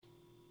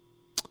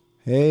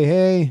Hey,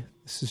 hey,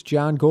 this is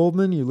John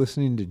Goldman. You're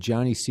listening to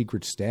Johnny's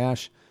Secret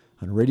Stash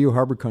on Radio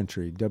Harbor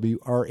Country,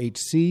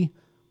 WRHC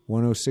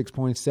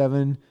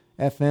 106.7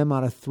 FM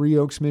out of Three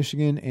Oaks,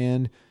 Michigan,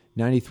 and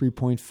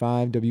 93.5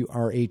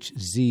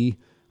 WRHZ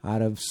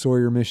out of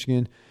Sawyer,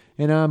 Michigan.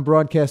 And I'm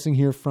broadcasting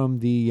here from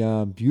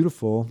the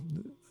beautiful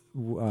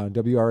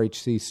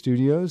WRHC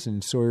studios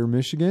in Sawyer,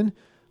 Michigan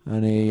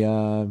on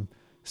a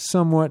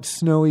somewhat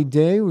snowy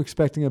day. We're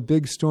expecting a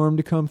big storm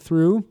to come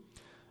through.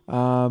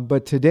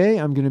 But today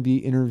I'm going to be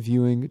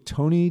interviewing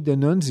Tony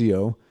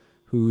D'Annunzio,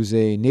 who's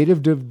a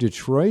native of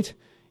Detroit,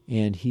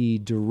 and he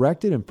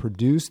directed and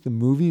produced the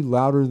movie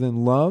Louder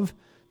Than Love,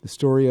 the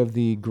story of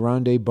the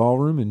Grande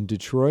Ballroom in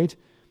Detroit.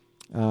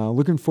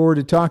 Looking forward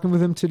to talking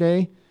with him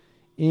today.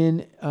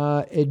 In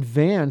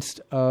advance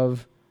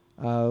of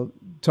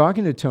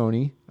talking to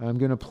Tony, I'm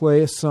going to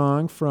play a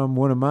song from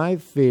one of my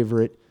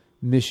favorite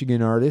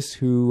Michigan artists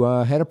who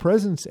had a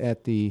presence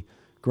at the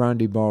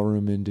Grande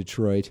Ballroom in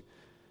Detroit.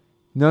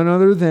 None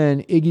other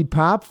than Iggy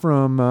Pop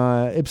from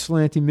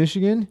Ypsilanti,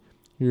 Michigan.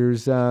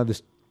 Here's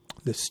the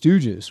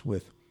Stooges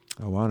with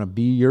I Wanna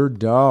Be Your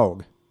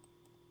Dog.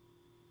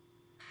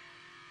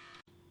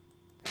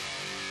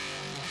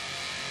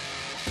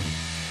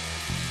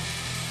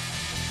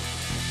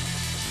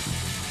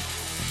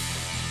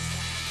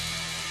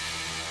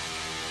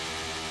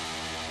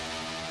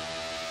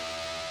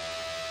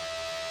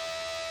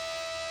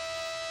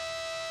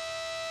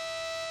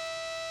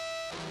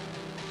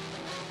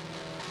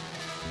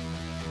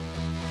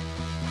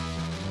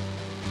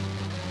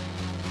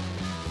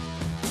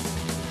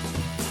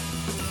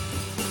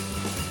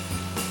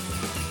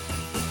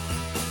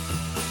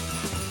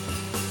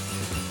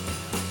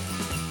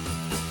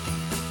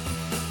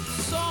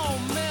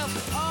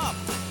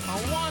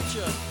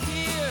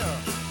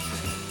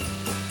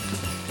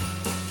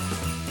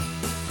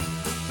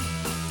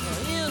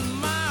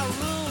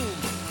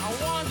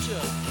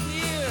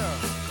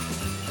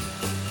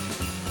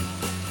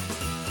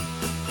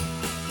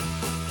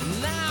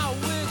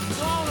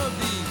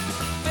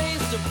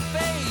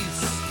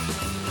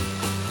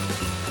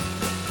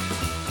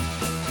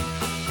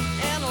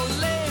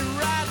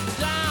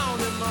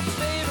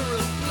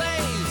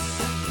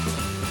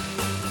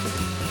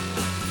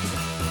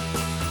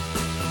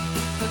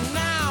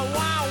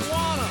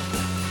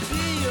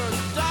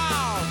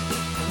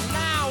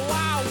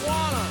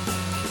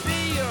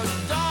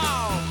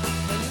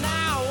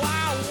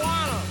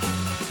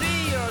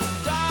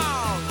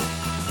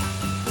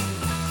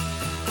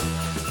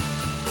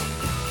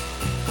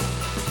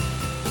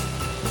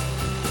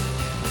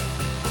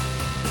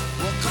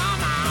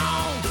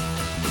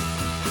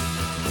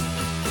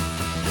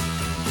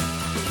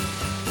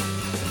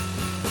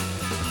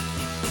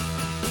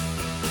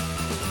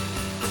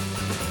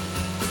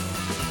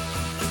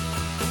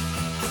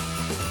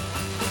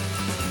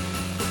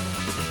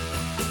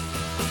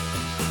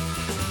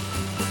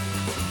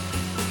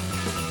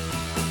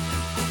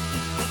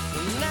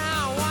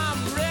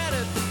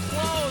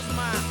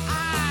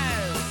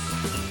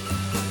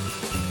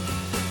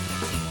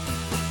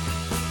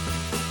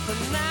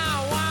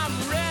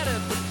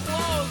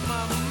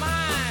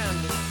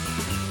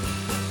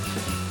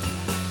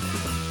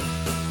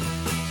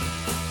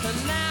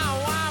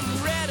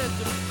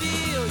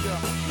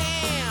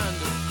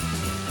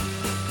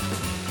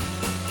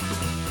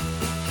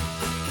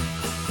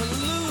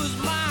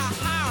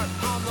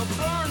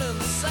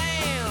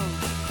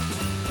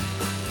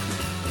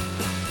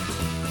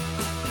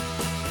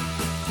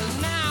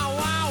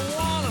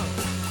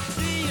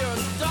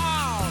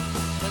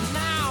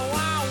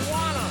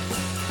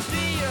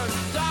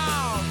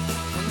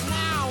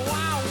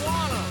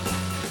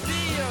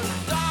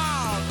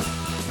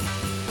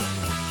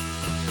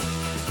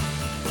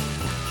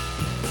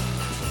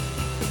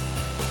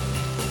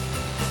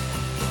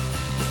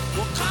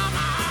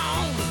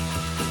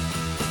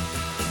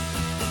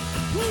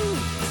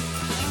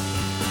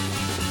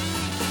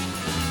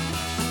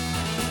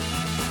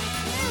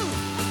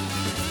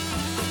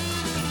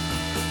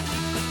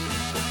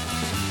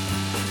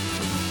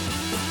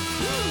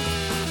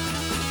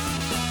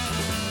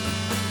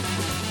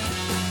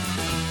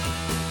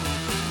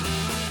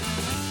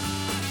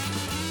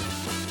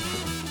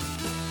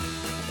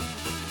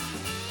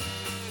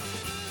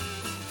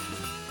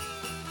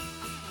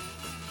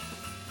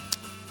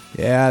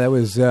 Yeah, that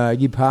was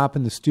Iggy Pop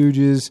and the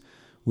Stooges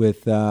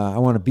with I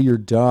Want to Be Your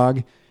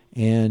Dog.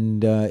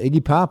 And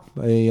Iggy Pop,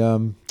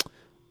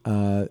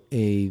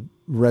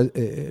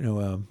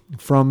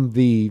 from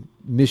the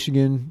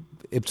Michigan,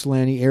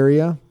 Ypsilanti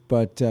area,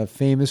 but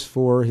famous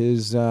for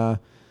his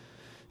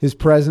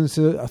presence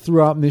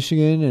throughout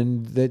Michigan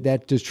and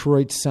that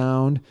Detroit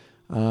sound.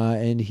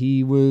 And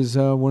he was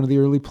one of the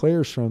early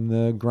players from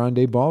the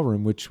Grande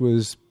Ballroom, which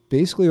was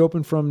basically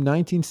open from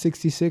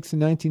 1966 to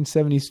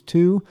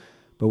 1972.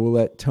 But we'll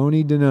let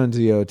Tony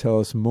D'Annunzio tell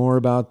us more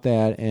about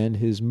that and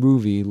his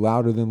movie,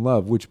 Louder Than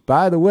Love, which,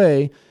 by the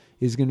way,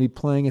 is going to be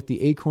playing at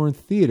the Acorn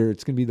Theater.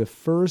 It's going to be the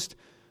first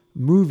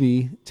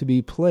movie to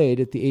be played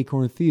at the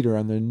Acorn Theater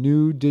on the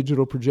new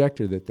digital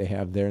projector that they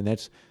have there, and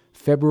that's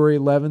February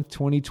 11th,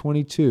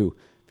 2022.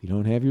 If you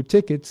don't have your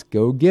tickets,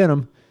 go get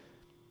them.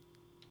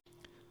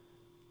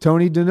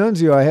 Tony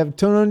D'Annunzio. I have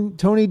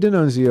Tony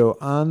D'Annunzio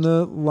on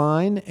the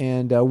line,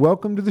 and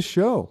welcome to the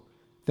show.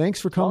 Thanks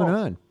for coming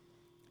on.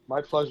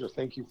 My pleasure.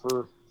 Thank you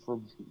for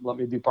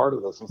letting me be part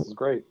of this. This is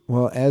great.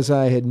 Well, as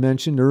I had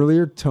mentioned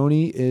earlier,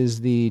 Tony is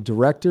the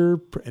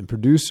director and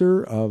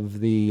producer of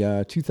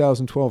the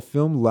 2012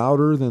 film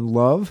Louder Than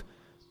Love.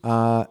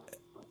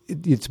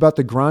 It's about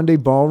the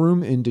Grande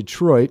Ballroom in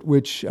Detroit,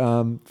 which,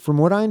 from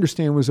what I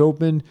understand, was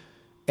opened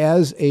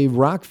as a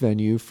rock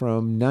venue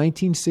from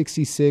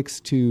 1966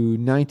 to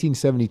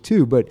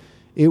 1972, but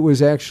it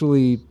was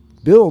actually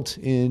built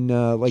in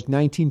like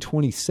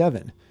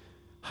 1927.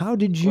 How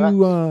did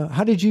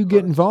you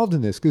get involved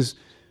in this? Because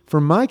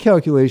from my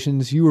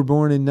calculations, you were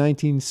born in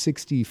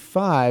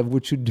 1965,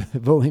 which would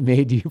have only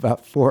made you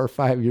about 4 or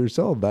 5 years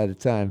old by the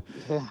time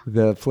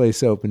the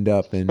place opened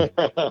up. And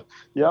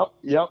Yep.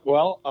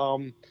 Well,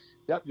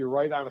 you're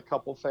right on a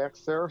couple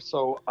facts there.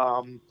 So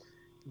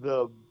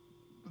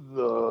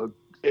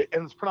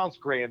and it's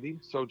pronounced Grandy,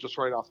 so just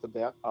right off the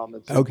bat,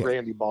 it's a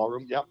Grandy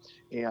Ballroom. Yep,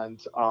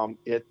 and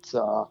it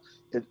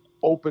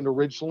opened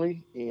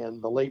originally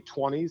in the late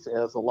 20s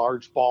as a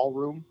large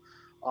ballroom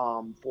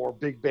for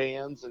big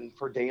bands and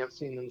for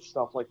dancing and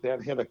stuff like that.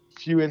 It had a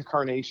few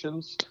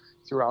incarnations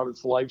throughout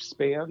its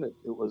lifespan.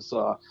 It was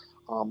a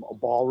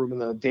ballroom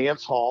and then a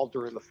dance hall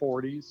during the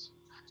 40s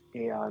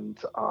and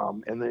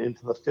then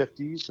into the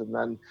 50s, and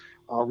then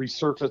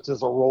resurfaced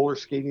as a roller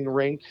skating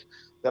rink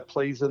that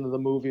plays into the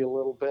movie a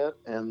little bit,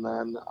 and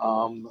then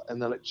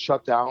it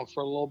shut down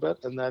for a little bit,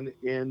 and then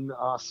in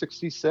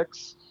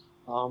 '66,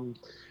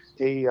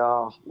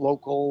 a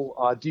local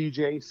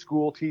DJ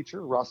school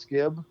teacher, Russ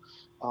Gibb,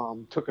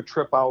 took a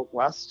trip out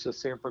west to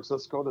San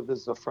Francisco to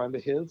visit a friend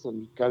of his,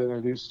 and got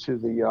introduced to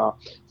the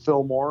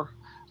Fillmore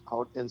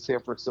out in San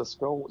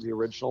Francisco, the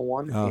original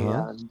one,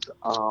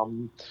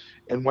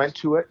 and went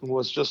to it and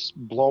was just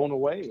blown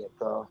away at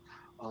the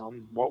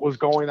what was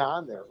going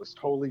on there. It was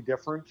totally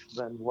different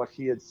than what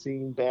he had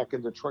seen back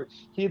in Detroit.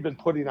 He had been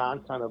putting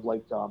on kind of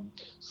like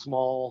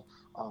small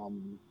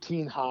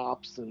teen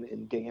hops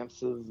and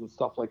dances and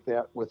stuff like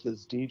that with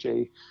his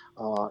DJ,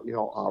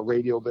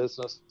 radio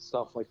business,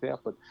 stuff like that.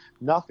 But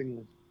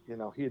nothing,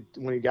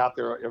 when he got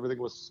there, everything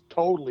was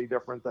totally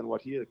different than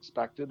what he had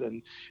expected,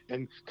 and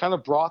kind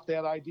of brought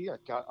that idea.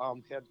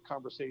 Had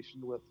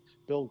conversation with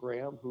Bill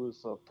Graham, who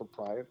is a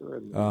proprietor,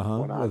 and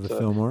went on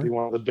to be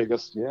one of the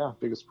biggest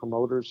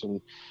promoters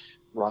and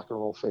rock and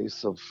roll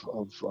face of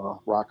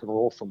rock and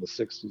roll from the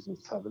 60s and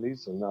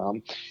 70s.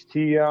 And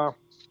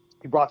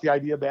he brought the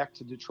idea back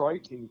to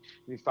Detroit. He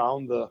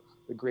found the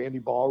Grandy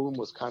Ballroom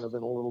was kind of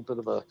in a little bit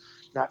of a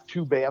not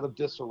too bad of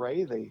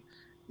disarray.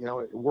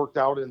 It worked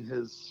out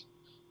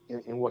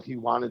in what he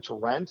wanted to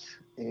rent,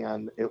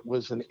 and it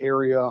was an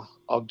area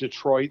of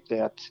Detroit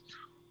that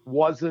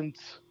wasn't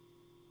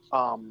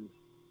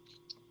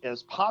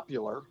as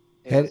popular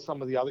as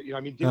some of the other.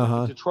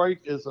 Detroit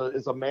is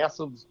a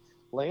massive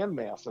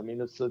landmass. I mean,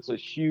 it's a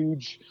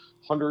huge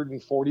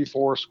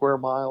 144 square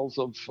miles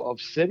of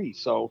city.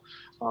 So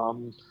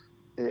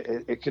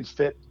it could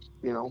fit,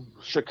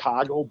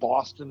 Chicago,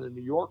 Boston, and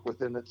New York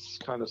within its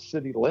kind of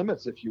city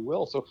limits, if you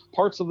will. So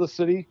parts of the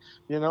city,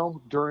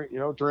 during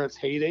its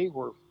heyday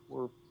were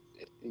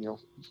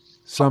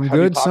some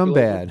good, some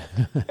bad.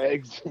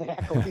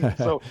 Exactly.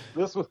 So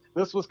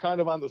this was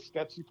kind of on the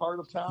sketchy part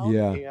of town,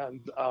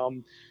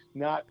 and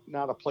not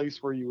a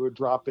place where you would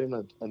drop in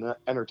an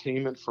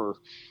entertainment for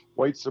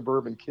white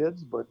suburban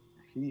kids. But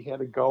he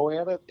had a go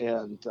at it,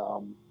 and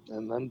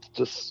then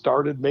just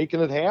started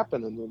making it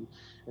happen,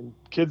 and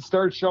kids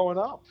started showing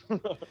up.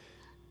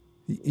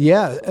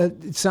 Yeah,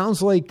 it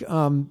sounds like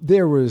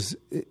there was,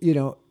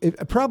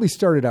 it probably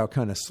started out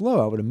kind of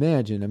slow, I would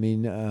imagine. I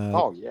mean,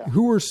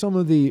 who were some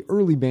of the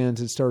early bands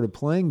that started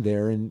playing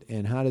there,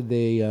 and how did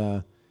they,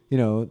 and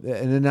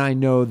then I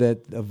know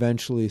that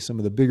eventually some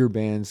of the bigger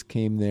bands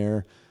came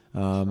there,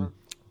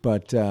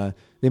 but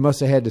they must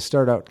have had to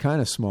start out kind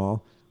of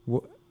small.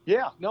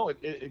 Yeah, no,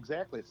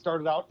 exactly. It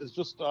started out as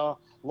just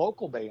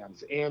local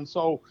bands. And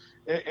so,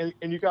 and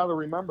you got to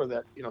remember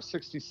that,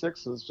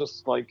 66 is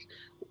just like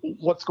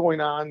what's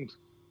going on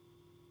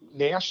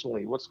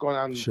nationally, what's going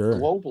on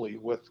globally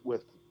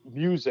with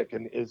music,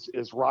 and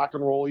is rock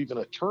and roll even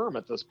a term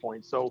at this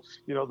point? So,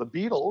 the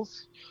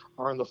Beatles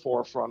are in the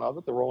forefront of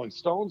it. The Rolling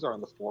Stones are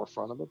in the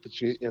forefront of it.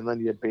 And then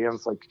you have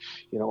bands like,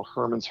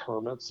 Herman's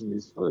Hermits and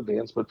these other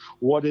bands. But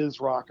what is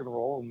rock and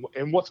roll,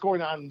 and what's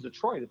going on in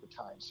Detroit at the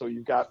time? So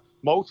you've got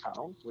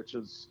Motown, which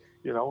is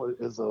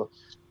a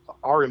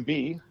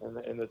R&B,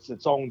 and it's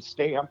its own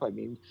stamp. I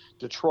mean,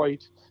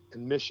 Detroit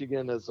and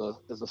Michigan as a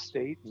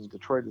state, and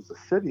Detroit as a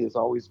city has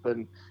always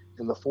been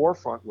in the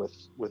forefront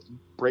with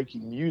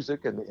breaking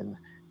music and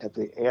at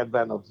the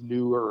advent of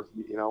newer,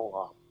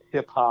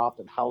 hip hop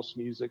and house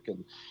music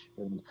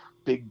and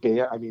big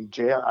band. I mean,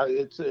 jazz.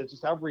 It's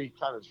just every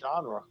kind of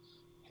genre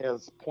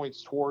has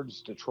points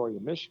towards Detroit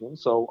and Michigan.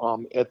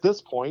 So at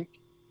this point,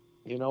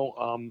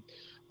 the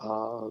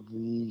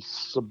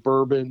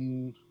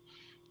suburban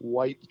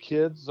white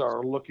kids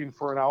are looking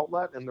for an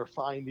outlet, and they're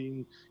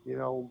finding,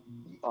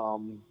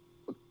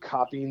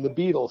 copying the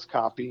Beatles,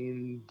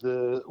 copying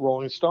the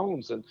Rolling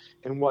Stones, and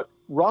what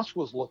Russ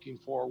was looking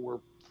for were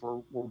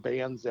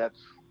bands that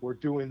were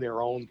doing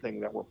their own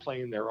thing, that were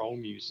playing their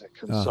own music.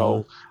 And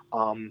so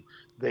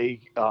the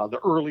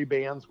early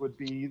bands would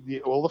be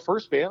the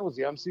first band was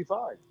the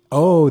MC5.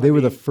 Oh, they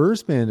were the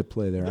first band to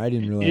play there. I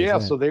didn't realize that. Yeah,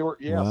 so they were.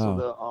 Yeah,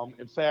 wow. So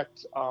in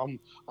fact, on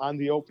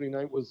the opening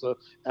night was the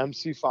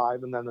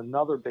MC5, and then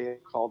another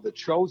band called the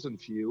Chosen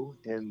Few,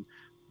 and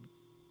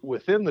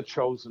within the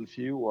Chosen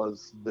Few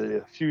was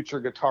the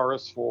future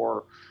guitarist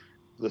for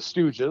the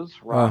Stooges,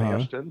 Ron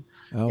Ashton,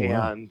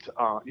 and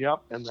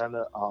and then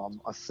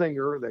a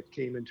singer that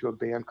came into a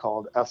band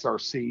called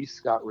SRC,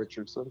 Scott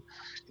Richardson,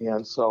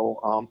 and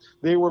so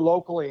they were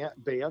local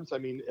bands. I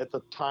mean, at the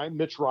time,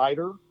 Mitch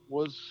Ryder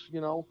was,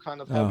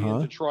 kind of heavy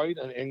in Detroit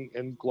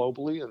and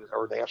globally,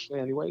 or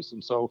nationally anyways,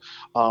 and so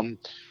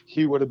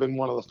he would have been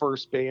one of the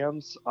first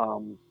bands,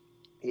 and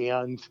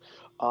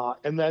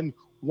then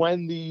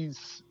when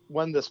this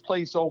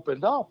place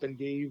opened up and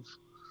gave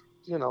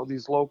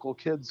these local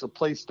kids a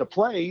place to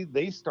play,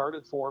 they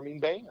started forming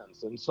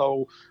bands. And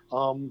so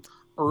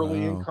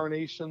early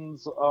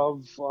incarnations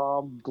of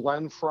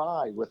Glenn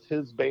Fry with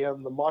his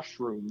band, The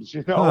Mushrooms,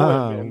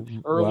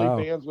 and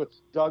early bands with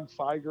Doug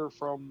Feiger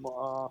from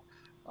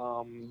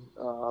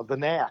the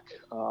Knack,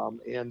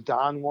 and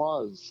Don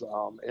Was.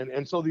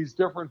 And so these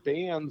different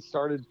bands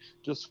started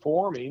just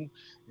forming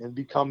and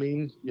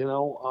becoming,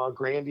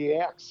 Grandy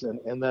acts.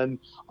 And then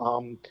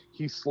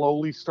he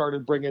slowly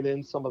started bringing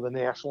in some of the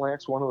national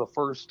acts. One of the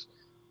first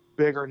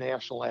bigger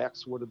national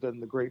acts would have been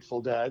the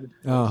Grateful Dead.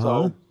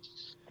 So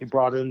he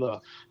brought in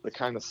the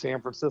kind of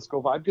San Francisco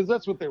vibe, because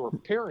that's what they were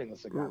pairing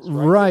this against.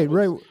 Right.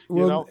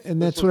 Well,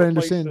 and that's what I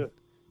understand.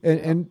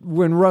 And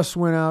when Russ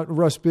Gibb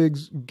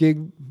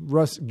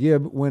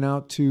went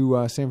out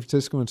to San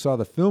Francisco and saw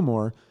the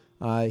Fillmore,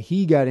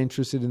 he got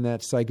interested in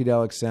that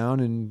psychedelic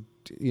sound and,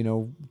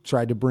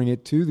 tried to bring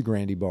it to the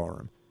Grandy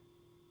Ballroom.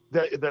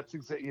 That's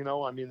exactly,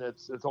 I mean,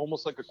 it's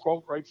almost like a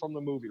quote right from the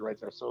movie right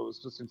there. So it was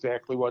just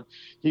exactly what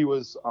he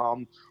was.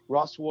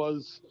 Russ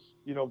was,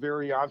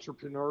 very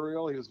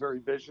entrepreneurial. He was very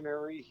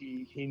visionary.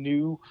 He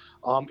knew,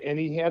 and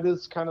he had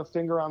his kind of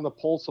finger on the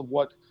pulse of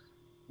what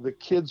the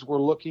kids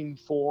were looking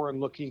for and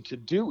looking to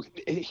do.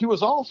 He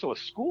was also a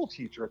school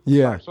teacher at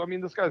the time. So, I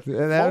mean, this guy's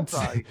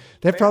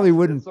that probably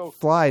wouldn't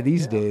fly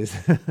these days.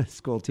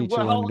 School teacher.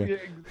 Well, I mean,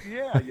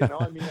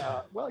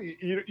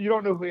 you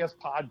don't know who has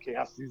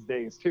podcasts these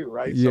days too,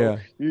 right? Yeah.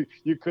 So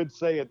you could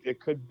say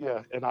it could be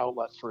an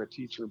outlet for a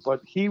teacher,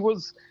 but he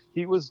was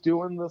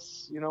doing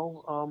this,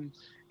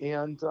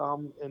 and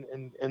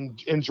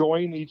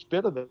enjoying each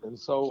bit of it. And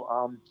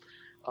so,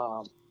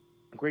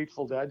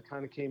 Grateful Dead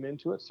kind of came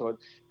into it, so it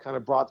kind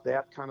of brought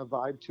that kind of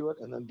vibe to it.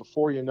 And then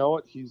before you know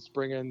it, he's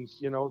bringing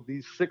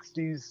these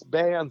 60s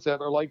bands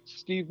that are like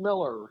Steve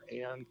Miller,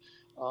 and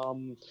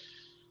you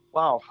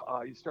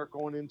start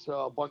going into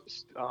a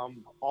bunch,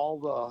 all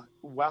the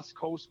West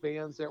Coast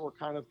bands that were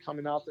kind of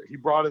coming out there. He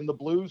brought in the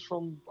blues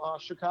from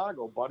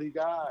Chicago, Buddy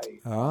Guy,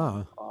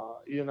 and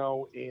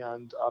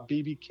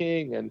B.B.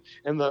 King,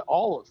 and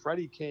all of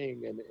Freddie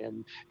King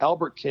and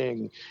Albert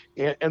King,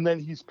 and then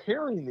he's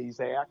pairing these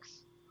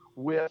acts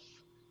with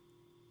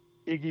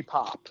Iggy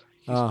Pop.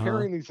 He's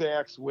pairing these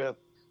acts with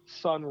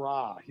Sun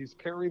Ra. He's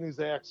pairing these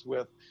acts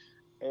with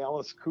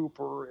Alice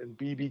Cooper and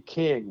B.B.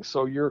 King.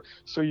 So you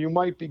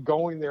might be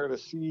going there to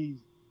see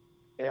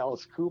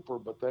Alice Cooper,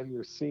 but then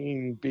you're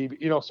seeing B.B.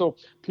 So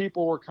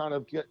people were kind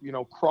of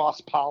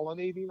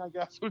cross-pollinating, I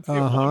guess. Would be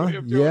one way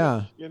of doing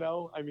it.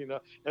 I mean,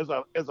 as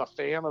a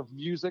fan of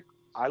music,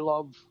 I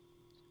love.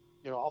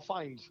 I'll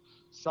find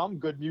some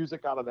good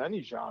music out of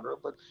any genre,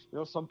 but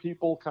some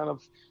people kind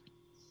of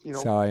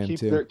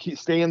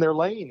stay in their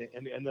lane,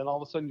 and then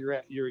all of a sudden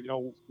you're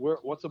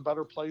what's a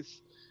better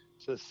place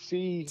to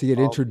get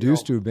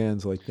introduced to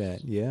bands like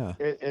that,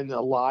 in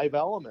a live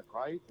element,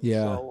 right?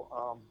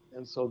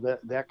 And so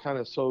that kind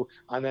of, so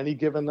on any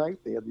given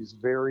night they had these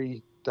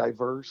very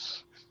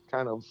diverse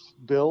kind of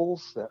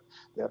bills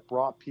that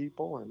brought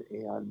people, and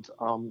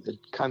it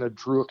kind of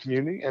drew a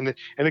community, and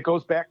it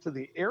goes back to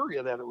the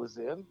area that it was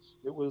in.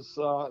 It was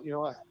a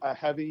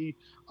heavy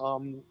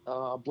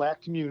black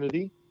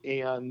community,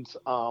 and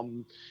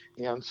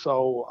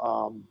so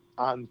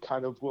on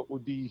kind of what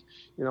would be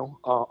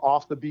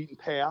off the beaten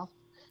path,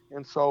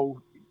 and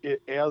so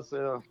as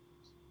a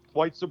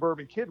white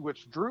suburban kid,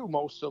 which drew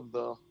most of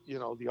the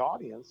the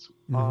audience.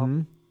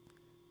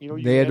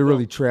 They had to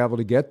really travel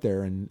to get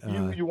there, and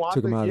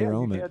took them out of their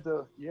element.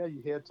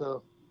 You had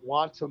to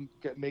want to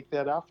make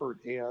that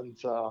effort, and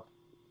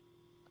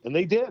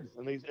they did,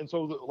 and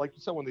so like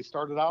you said, when they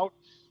started out,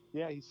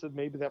 he said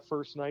maybe that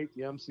first night,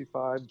 the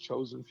MC5,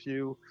 Chosen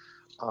Few,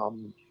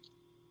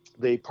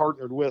 they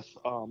partnered with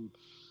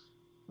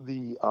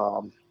the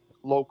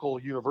local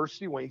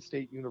university, Wayne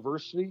State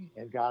University,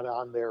 and got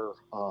on there.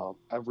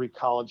 Every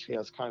college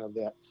has kind of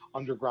that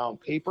underground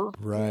paper.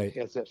 Right. It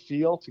has that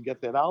feel to get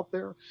that out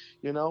there.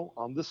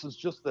 This is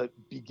just the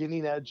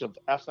beginning edge of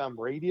FM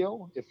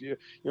radio. If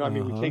I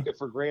mean, we take it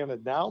for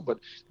granted now, but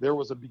there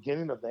was a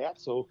beginning of that.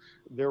 So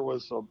there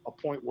was a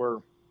point where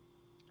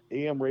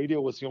AM radio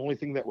was the only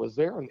thing that was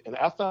there, and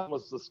FM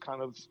was this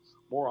kind of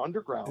more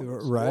underground,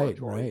 right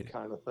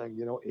kind of thing.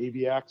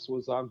 AVX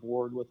was on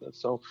board with it.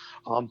 So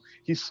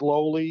he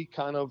slowly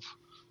kind of,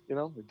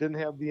 didn't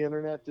have the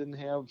internet, didn't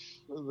have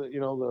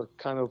the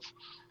kind of,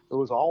 it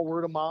was all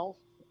word of mouth.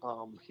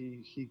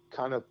 He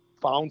kind of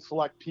found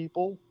select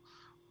people,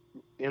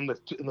 and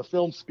the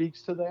film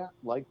speaks to that,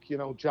 like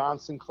John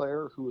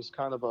Sinclair, who was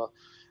kind of a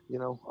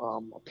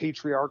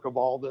patriarch of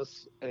all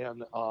this,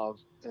 and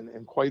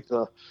quite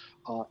the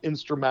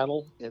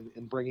instrumental in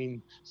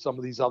bringing some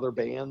of these other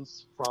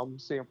bands from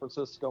San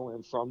Francisco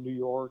and from New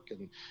York,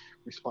 and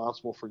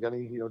responsible for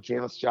getting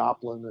Janis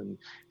Joplin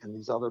and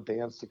these other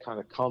bands to kind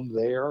of come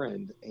there,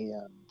 and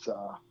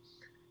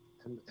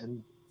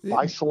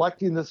by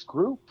selecting this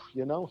group,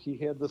 he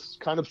had this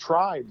kind of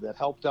tribe that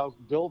helped out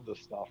build this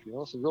stuff.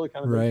 So really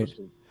kind of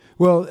interesting.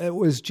 Well,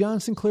 was John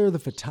Sinclair the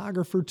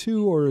photographer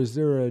too, or is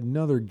there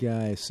another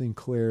guy,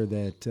 Sinclair,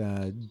 that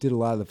did a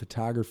lot of the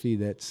photography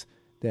that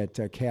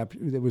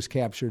was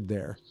captured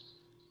there?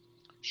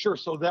 Sure.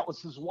 So that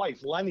was his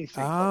wife, Lenny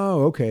Sinclair.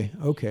 Oh,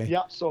 okay.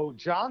 Yeah. So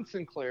John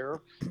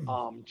Sinclair.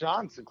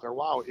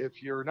 Wow.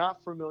 If you're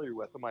not familiar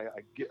with him, I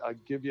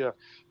give you,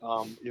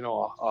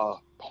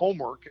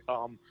 homework.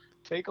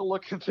 Take a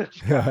look at this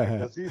guy,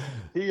 because he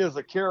is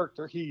a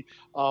character. He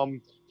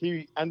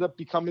ended up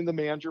becoming the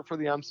manager for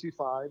the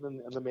MC5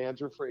 and the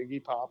manager for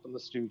Iggy Pop and the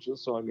Stooges.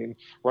 So I mean,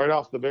 right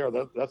off the bat,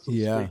 that's some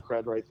street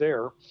cred right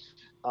there.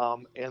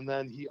 And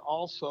then he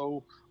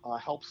also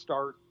helped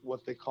start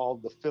what they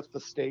called the Fifth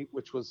Estate,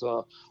 which was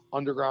a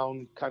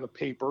underground kind of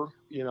paper,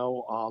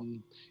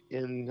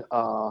 in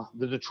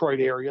the Detroit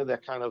area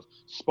that kind of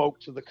spoke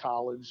to the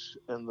college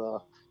and the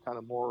kind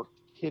of more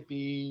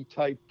hippie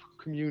type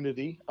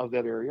community of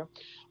that area.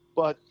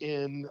 But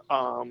in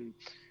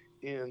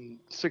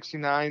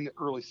 69,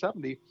 early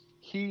 70,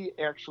 he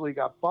actually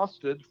got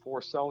busted for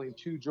selling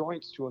 2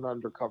 joints to an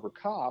undercover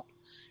cop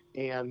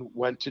and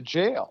went to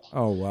jail.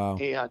 Oh, wow.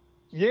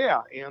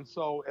 And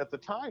so at the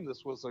time,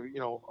 this was a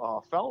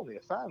felony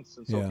offense,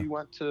 and so he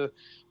went to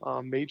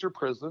major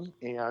prison,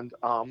 and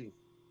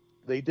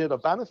they did a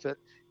benefit,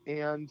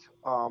 and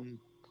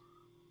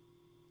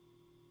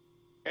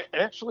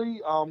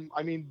actually,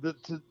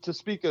 to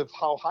speak of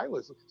how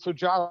highly, so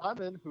John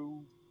Lennon,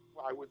 who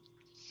I would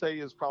say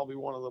is probably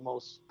one of the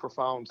most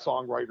profound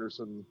songwriters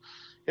in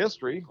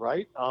history,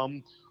 right?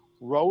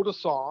 Wrote a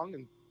song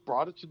and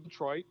brought it to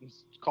Detroit and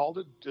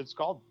it's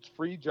called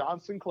Free John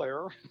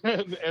Sinclair,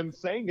 and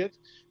sang it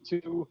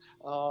to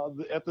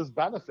at this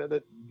benefit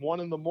at 1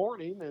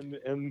 a.m,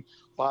 and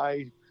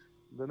by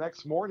the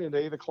next morning at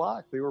 8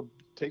 o'clock they were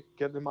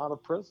getting him out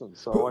of prison.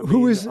 So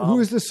who is the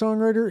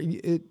songwriter?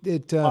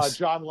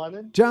 John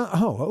Lennon. John.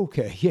 Oh,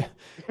 okay, yeah.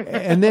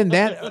 And then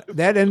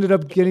that ended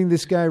up getting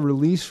this guy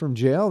released from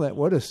jail.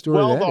 What a story!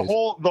 Well,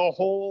 that the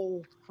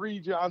whole Free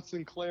John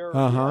Sinclair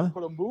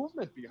put a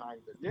movement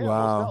behind it. Yeah,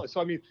 wow.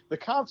 So I mean, the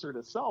concert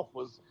itself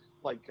was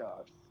like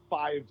a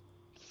 5-6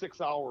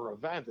 hour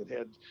event. It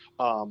had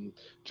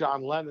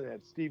John Lennon, it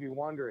had Stevie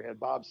Wonder, it had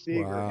Bob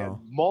Seger, wow. It had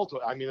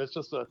multiple. I mean, it's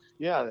just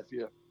if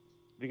you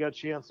got a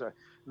chance to.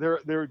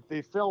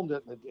 They filmed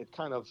it, and it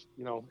kind of,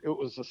 it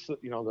was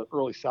the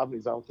early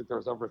 70s. I don't think there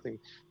was everything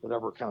that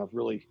ever kind of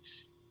really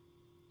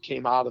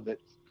came out of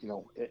it,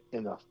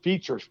 in a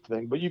feature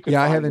thing. But you could.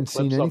 Yeah, I haven't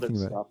seen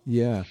anything of it.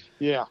 Yeah.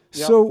 Yeah.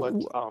 So,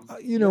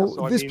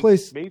 but, this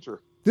place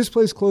major. This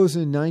place closed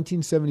in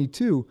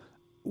 1972.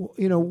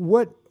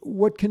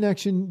 What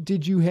connection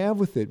did you have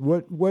with it?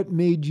 What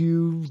made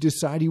you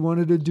decide you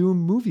wanted to do a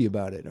movie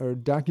about it or a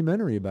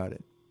documentary about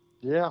it?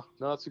 Yeah,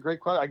 no, that's a great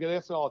question. I get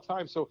asked it all the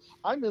time. So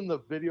I'm in the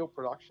video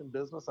production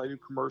business. I do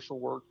commercial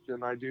work,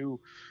 and I do,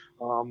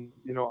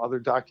 other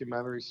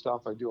documentary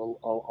stuff. I do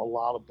a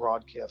lot of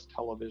broadcast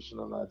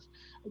television, and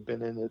I've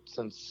been in it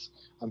since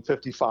I'm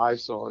 55.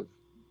 So I've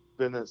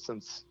been in it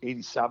since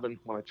 87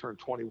 when I turned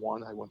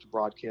 21. I went to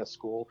broadcast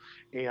school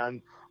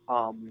and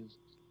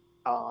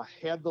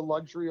had the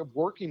luxury of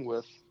working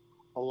with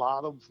a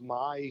lot of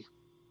my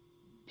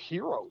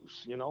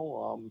heroes,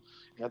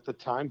 at the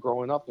time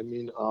growing up. I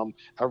mean,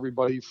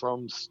 everybody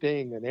from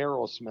Sting and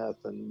Aerosmith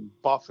and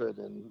Buffett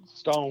and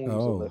Stones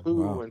and The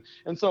Who. Wow.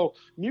 And so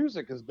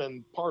music has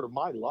been part of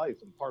my life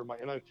and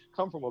and I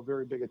come from a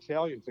very big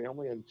Italian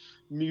family, and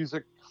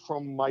music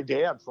from my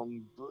dad,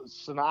 from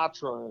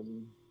Sinatra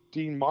and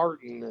Dean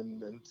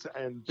Martin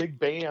and big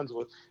bands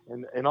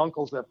and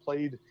uncles that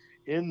played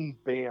in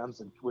bands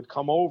and would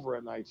come over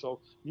at night. So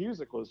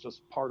music was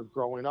just part of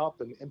growing up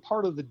and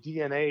part of the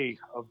DNA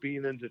of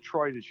being in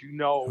Detroit, as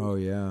Oh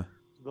yeah.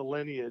 The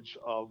lineage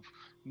of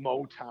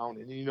Motown,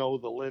 and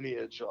the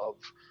lineage of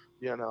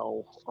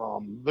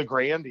the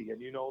Grandy, and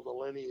the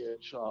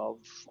lineage of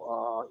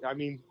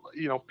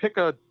pick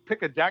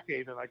a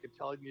decade, and I could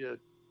tell you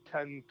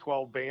 10,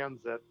 12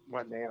 bands that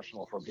went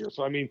national from here.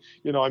 So, I mean,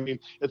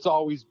 it's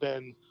always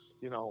been,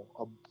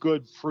 a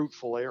good,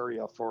 fruitful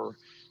area for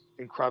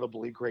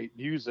incredibly great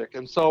music.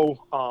 And so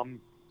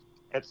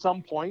at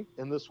some point,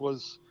 and this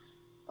was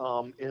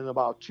in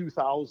about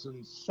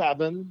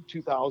 2007,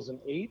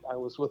 2008, I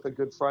was with a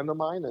good friend of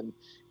mine, and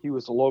he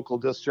was a local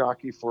disc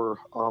jockey for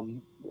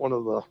one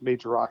of the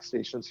major rock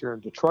stations here in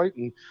Detroit.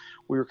 And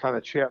we were kind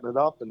of chatting it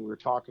up, and we were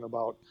talking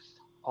about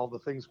all the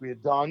things we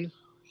had done.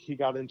 He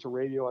got into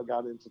radio, I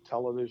got into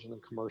television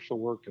and commercial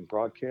work and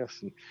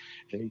broadcast, and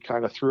he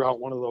kind of threw out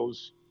one of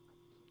those,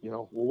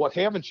 well, what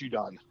haven't you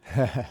done?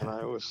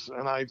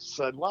 And I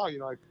said, wow,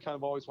 I kind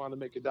of always wanted to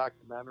make a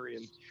documentary,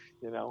 and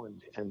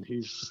and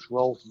he's,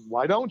 well,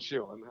 why don't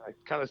you? And I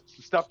kind of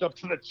stepped up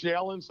to the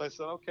challenge. I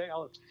said, okay,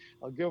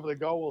 I'll give it a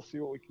go. We'll see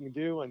what we can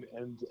do.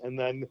 And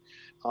then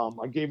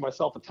I gave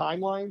myself a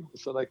timeline. I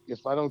said,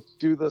 if I don't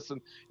do this,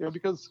 and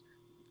because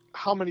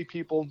how many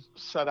people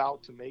set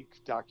out to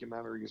make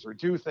documentaries or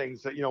do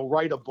things that,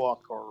 write a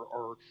book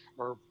or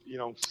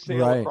sail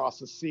right. across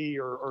the sea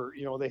or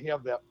they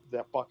have that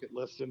bucket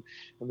list and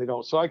they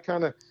don't. So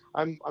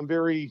I'm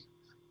very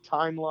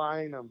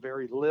timeline. I'm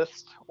very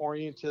list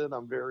oriented.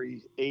 I'm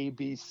very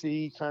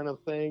ABC kind of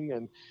thing.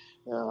 And,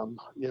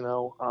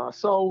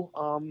 so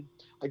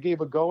I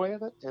gave a go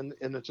at it, and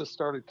it just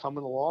started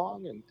coming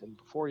along. And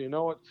before you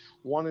know it,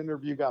 one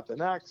interview got the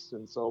next.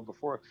 And so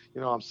before,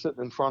 I'm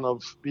sitting in front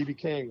of B.B.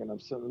 King, and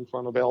I'm sitting in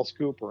front of Alice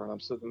Cooper, and I'm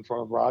sitting in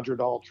front of Roger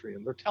Daltrey,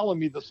 and they're telling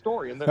me the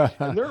story, and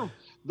they're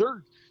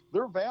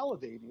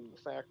validating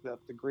the fact that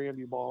the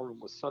Grandy Ballroom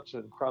was such an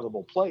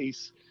incredible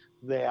place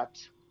that,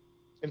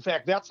 in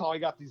fact, that's how I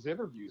got these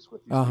interviews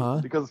with these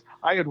people, because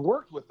I had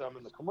worked with them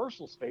in the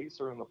commercial space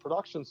or in the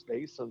production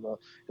space and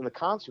in the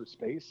concert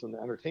space and the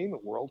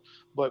entertainment world.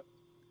 But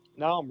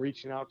now I'm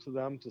reaching out to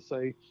them to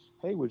say,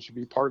 hey, would you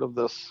be part of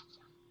this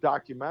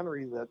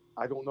documentary that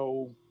I don't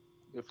know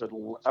if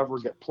it'll ever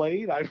get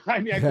played? I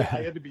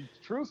had to be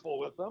truthful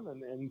with them.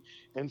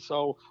 And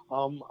so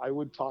I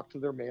would talk to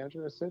their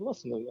manager and say,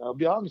 listen, I'll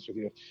be honest with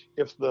you.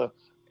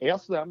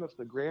 Ask them if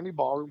the Grandy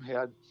Ballroom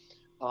had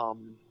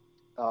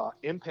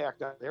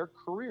impact on their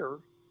career,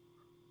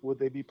 would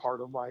they be part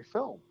of my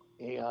film?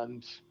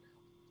 And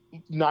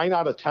 9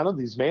 out of 10 of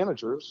these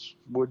managers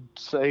would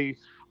say,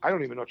 I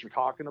don't even know what you're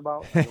talking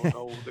about. I don't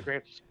know the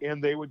Grand.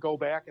 And they would go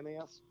back and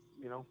ask,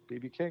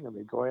 B.B. King, and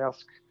they'd go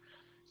ask,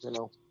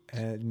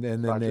 and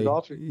then Roger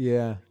Daltrey.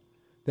 Yeah,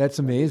 that's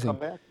amazing. Come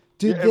back.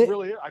 It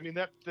really is. I mean,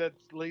 that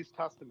lays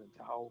testament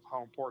to how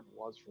important it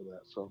was for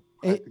that. So,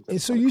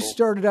 so you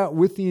started out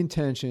with the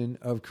intention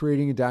of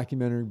creating a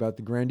documentary about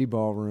the Grandy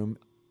Ballroom.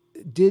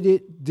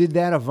 Did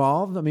that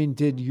evolve? I mean,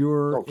 did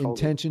your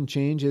intention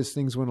change as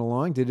things went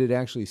along? Did it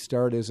actually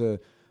start as a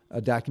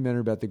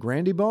documentary about the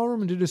Grandy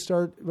Ballroom, and did it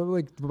start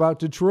about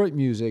Detroit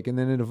music, and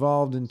then it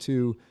evolved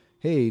into,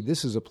 hey,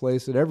 this is a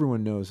place that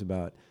everyone knows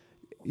about?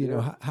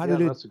 How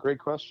did it? That's a great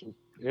question.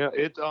 Yeah,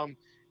 it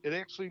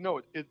actually, no,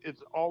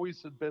 it's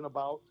always been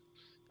about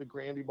the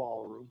Grandy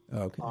Ballroom.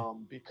 Okay.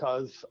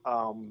 Because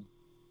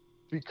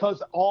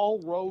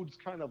all roads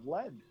kind of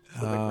led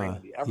to the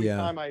Grandy. Every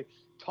time I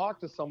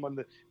talked to someone,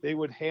 that they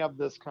would have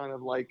this kind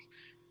of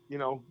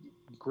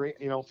great,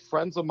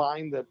 friends of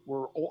mine that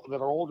are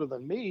older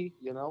than me,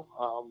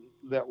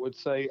 that would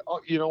say, oh,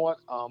 you know what?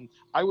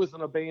 I was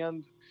in a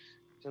band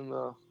in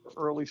the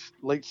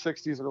late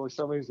 60s, early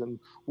 70s, and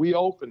we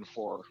opened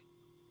for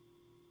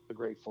the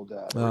Grateful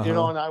Dead, and it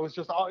was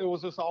just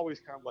always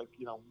kind of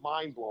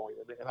mind blowing.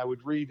 And I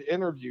would read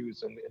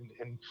interviews and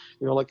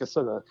like I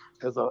said,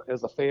 as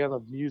a fan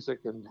of music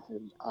and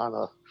on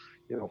a,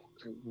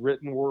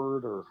 written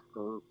word or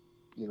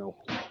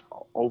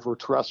over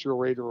terrestrial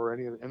radio or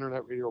any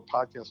internet radio or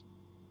podcast,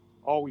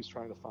 always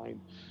trying to find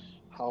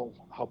how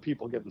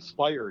people get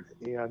inspired.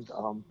 And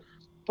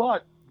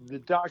but the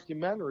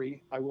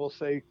documentary, I will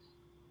say,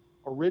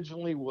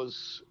 originally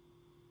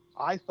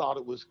I thought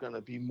it was going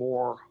to be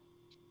more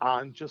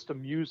on just a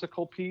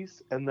musical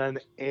piece, and then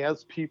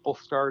as people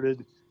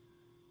started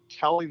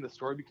telling the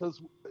story,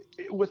 because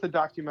with a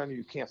documentary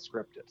you can't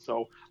script it,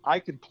 so I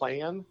could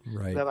plan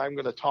that I'm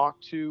going to talk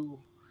to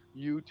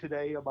you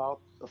today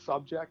about a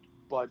subject,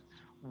 but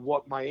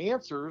what my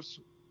answers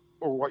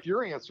or what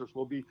your answers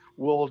will be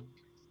will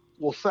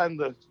send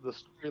the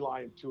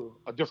storyline to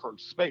a different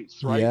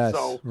space, right? Yes,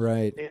 so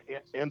right.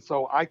 And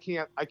so I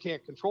can't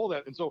control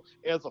that. And so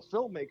as a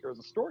filmmaker, as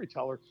a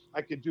storyteller,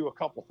 I could do a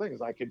couple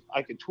things. I could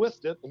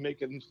twist it and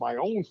make it into my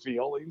own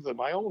feelings and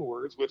my own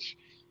words, which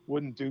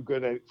wouldn't do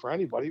good for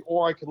anybody.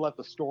 Or I could let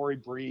the story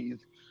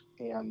breathe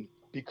and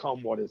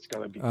become what it's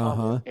going to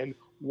become. And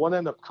what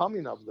ended up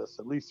coming of this,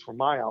 at least from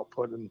my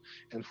output and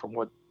from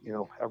what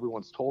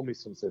everyone's told me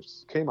since it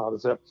came out,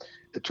 is that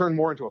it turned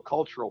more into a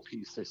cultural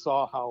piece. They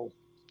saw how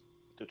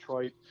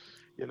Detroit,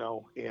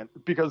 and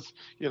because,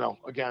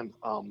 again,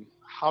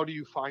 how do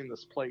you find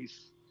this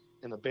place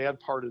in a bad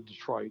part of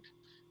Detroit?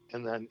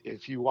 And then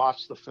if you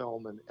watch the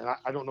film, and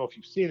I don't know if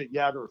you've seen it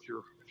yet, or if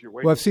you're if you're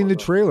waiting. Well, I've seen for the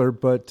trailer,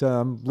 but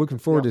I'm looking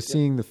forward to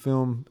seeing the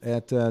film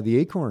at the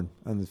Acorn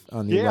on the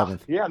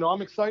 11th. Yeah, no,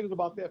 I'm excited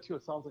about that too.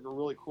 It sounds like a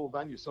really cool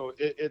venue. So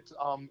it's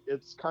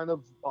kind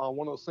of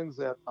one of those things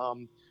that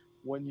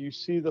when you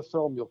see the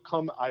film, you'll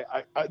come.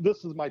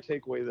 This is my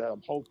takeaway that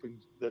I'm hoping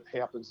that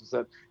happens, is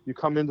that you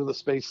come into the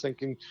space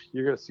thinking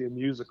you're going to see a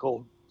music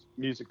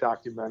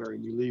documentary,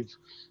 and you leave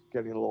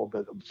getting a little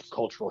bit of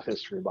cultural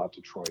history about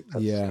Detroit.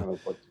 That's kind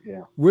of what,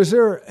 Was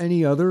there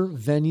any other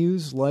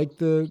venues like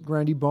the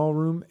Grandy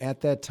Ballroom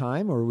at that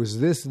time, or was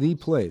this the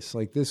place?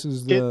 Like, this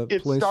is the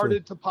place? It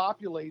started to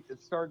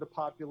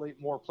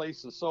populate more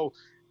places. So,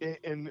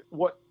 and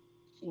what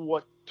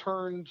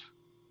turned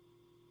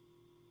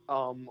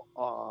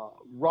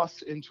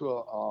Russ into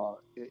a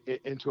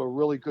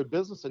really good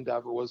business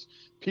endeavor was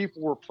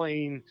people were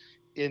playing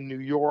in New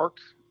York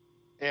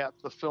at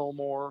the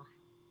Fillmore,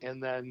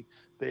 and then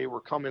they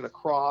were coming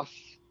across,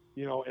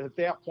 and at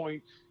that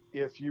point,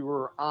 if you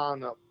were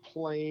on a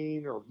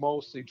plane or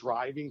mostly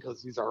driving,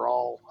 because these are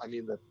all,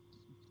 the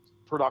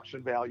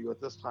production value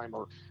at this time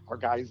are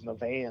guys in a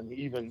van,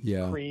 even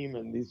Cream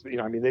and these, they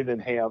didn't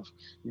have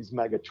these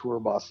mega tour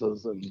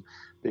buses and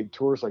big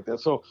tours like that.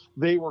 So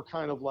they were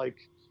kind of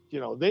like,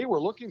 they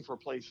were looking for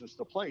places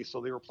to play. So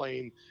they were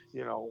playing,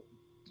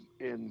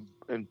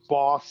 in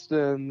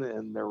Boston,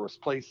 and there was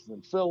places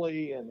in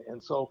Philly,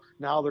 and so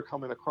now they're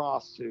coming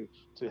across to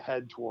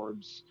head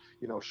towards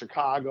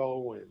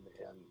Chicago and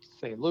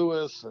St.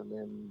 Louis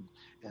and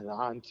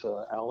on to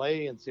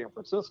LA and San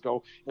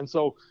Francisco, and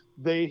so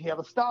they have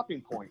a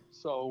stopping point.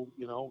 So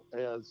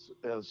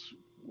as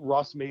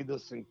Russ made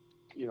this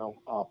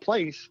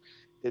place,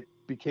 it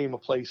became a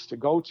place to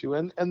go to,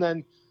 and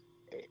then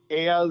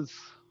as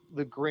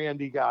the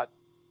Grandy got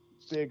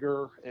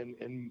bigger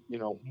and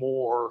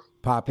more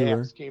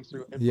popular came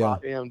through and,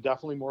 and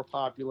definitely more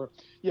popular.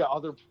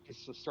 Other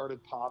places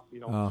started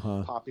popping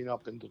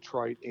up in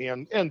Detroit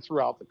and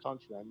throughout the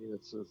country.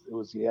 It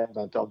was the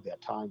advent of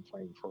that time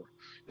playing for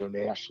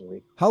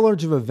nationally. How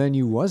large of a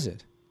venue was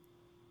it?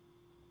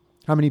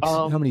 How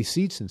many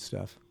seats and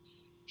stuff?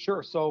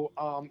 Sure. So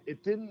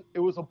it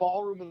was a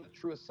ballroom in the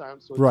truest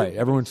sense. So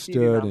everyone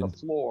stood on the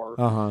floor.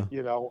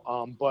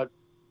 But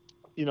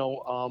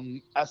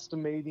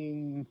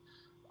estimating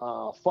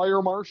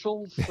fire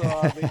marshals,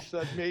 they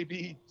said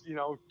maybe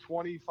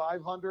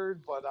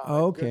 2,500, but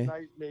on a good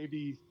night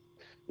maybe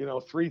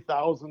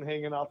 3,000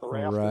 hanging out the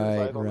rafters.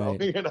 I don't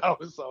know.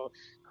 So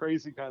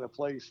crazy kind of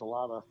place. A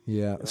lot of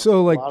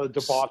so like a lot of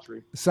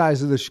debauchery.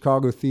 Size of the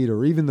Chicago Theater,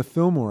 or even the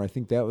Fillmore. I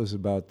think that was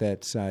about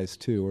that size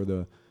too, or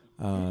the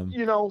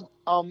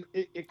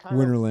it kind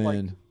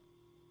Winterland. Of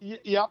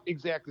yep,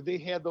 exactly. They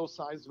had those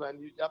size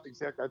venues. Yep,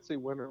 exactly. I'd say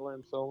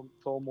Winterland,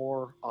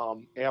 Fillmore,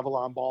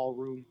 Avalon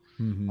Ballroom,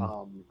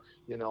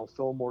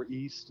 Fillmore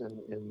East,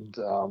 and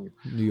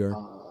New York.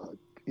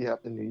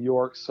 In New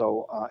York.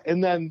 So,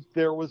 and then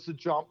there was a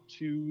jump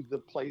to the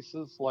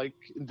places like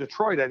in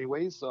Detroit,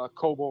 anyways,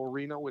 Cobo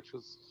Arena, which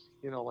was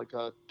like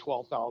a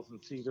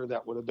 12,000 seater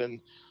that would have been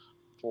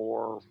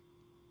for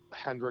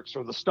Hendrix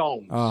or the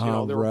Stones.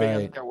 There were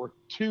bands that were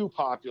too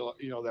popular,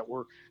 that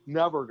were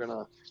never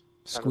gonna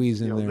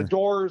squeeze in there. The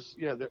Doors,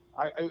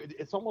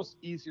 it's almost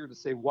easier to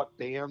say what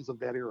bands of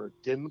that era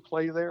didn't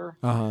play there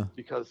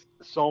because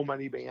so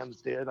many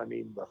bands did.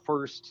 The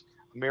first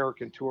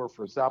American tour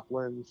for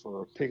Zeppelin,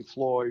 for Pink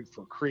Floyd,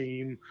 for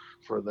Cream,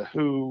 for The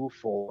Who,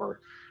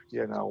 for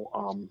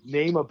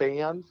name a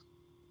band,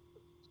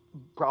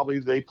 probably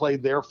they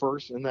played there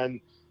first, and then,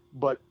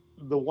 but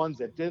the ones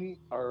that didn't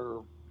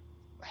are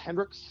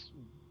Hendrix.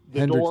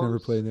 Hendrix Doors, never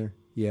played there.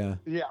 Yeah.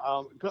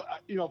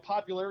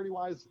 Popularity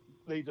wise,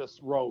 they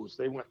just rose.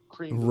 They went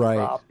Cream to the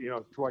top,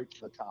 right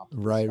to the top.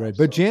 Right.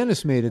 But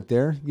Janis made it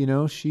there.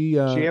 She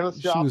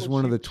was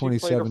one of the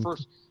 27.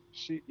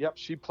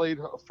 She played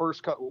her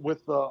first cut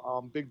with the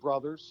Big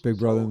Brothers. Big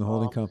Brother and the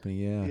Holding Company,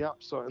 yeah. Yep.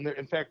 So, and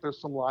in fact, there's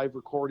some live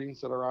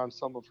recordings that are on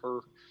some of her,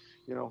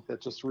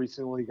 that just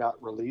recently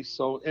got released.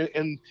 So,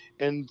 and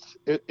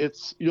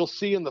it's you'll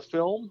see in the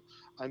film.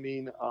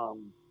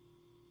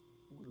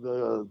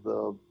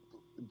 The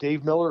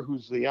Dave Miller,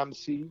 who's the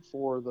MC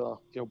for the,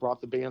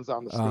 brought the bands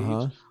on the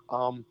stage,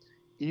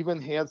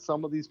 even had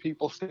some of these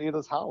people stay at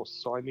his house.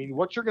 So,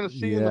 what you're going to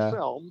see in the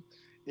film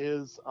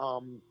is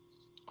some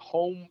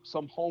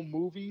home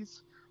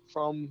movies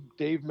from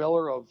Dave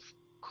Miller of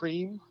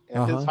Cream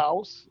at his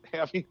house,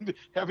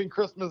 having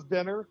Christmas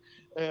dinner.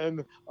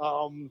 And,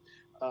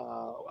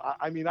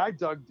 I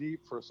dug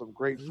deep for some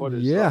great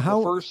footage. Yeah,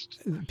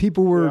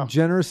 people were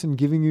generous in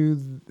giving you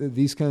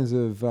these kinds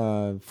of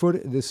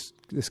this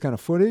kind of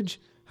footage.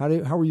 How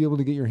were you able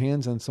to get your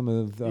hands on some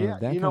of that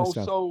kind of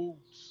stuff?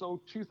 So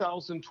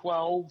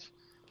 2012,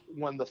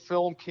 when the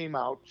film came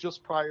out,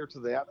 just prior to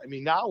that,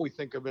 now we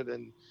think of it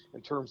in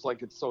terms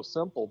like it's so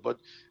simple, but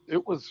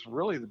it was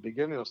really the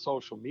beginning of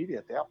social media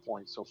at that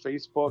point. So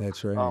Facebook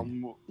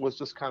was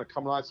just kind of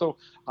coming on. So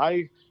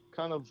I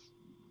kind of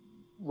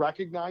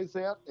recognized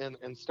that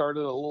and started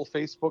a little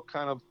Facebook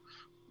kind of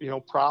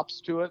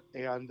props to it,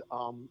 and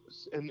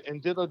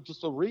did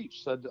just a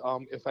reach. Said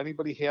if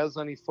anybody has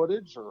any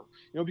footage, or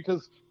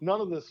because a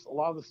lot of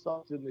this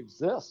stuff didn't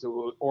exist,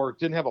 or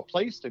didn't have a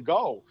place to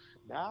go.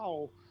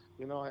 Now,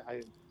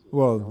 I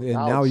well, and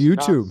now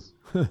YouTube.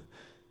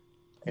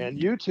 And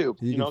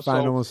YouTube, you can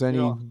find almost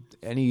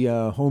any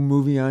home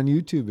movie on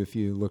YouTube if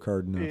you look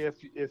hard enough.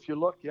 If you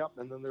look, yep.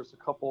 And then there's a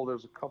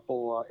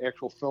couple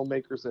actual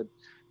filmmakers that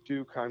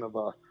do kind of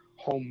a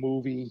home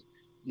movie,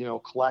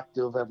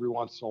 collective every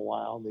once in a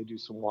while, and they do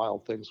some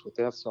wild things with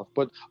that stuff.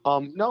 But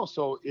no,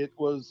 so it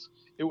was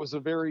a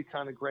very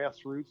kind of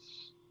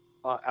grassroots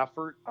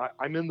effort.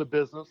 I'm in the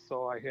business,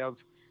 so I have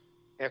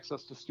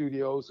access to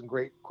studios and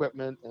great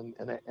equipment, and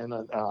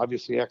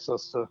obviously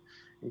access to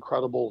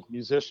incredible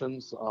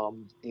musicians,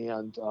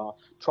 and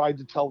tried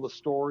to tell the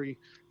story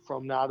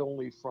from not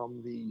only from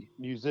the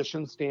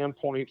musician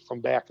standpoint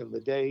from back in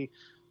the day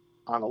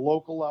on a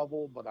local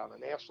level, but on a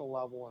national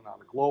level and on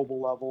a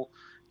global level,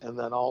 and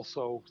then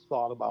also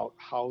thought about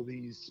how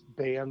these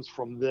bands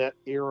from that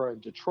era in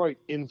Detroit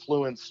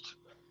influenced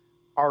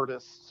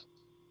artists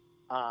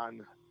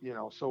on,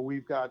 so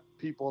we've got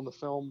people in the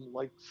film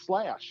like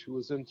Slash, who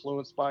was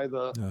influenced by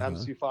the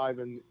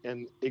MC5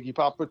 and Iggy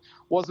Pop, but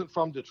wasn't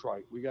from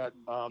Detroit. We got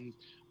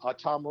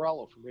Tom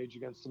Morello from Rage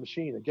Against the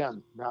Machine,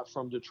 again, not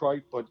from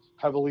Detroit, but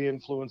heavily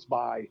influenced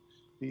by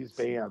these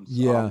bands.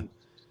 Yeah.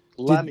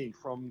 Lemmy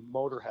from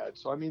Motorhead.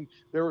 So,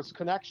 there was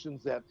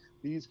connections that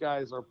these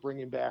guys are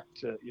bringing back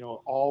to,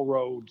 all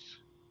roads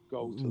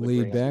go to the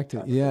lead back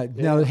to. Yeah.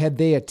 Now, had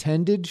they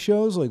attended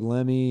shows like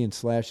Lemmy and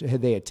Slash?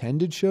 Had they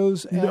attended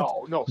shows?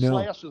 No.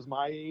 Slash is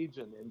my age,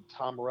 and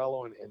Tom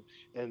Morello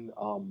and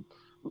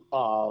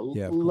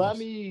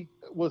Lemmy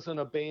was in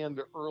a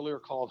band earlier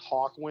called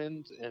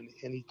Hawkwind, and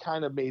he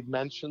kind of made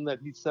mention that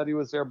he said he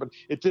was there, but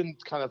it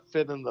didn't kind of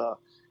fit in the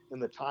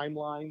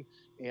timeline.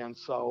 And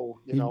so,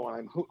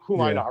 who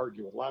am I to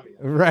argue with Lemmy?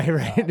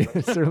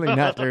 Right. Certainly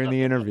not during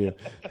the interview.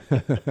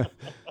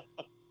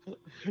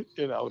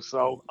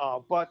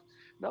 But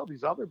no,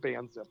 these other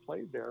bands that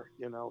played there,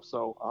 and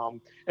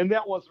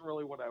that wasn't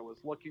really what I was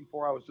looking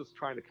for. I was just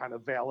trying to kind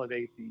of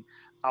validate the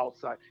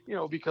outside,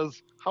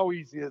 because how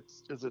easy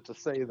is it to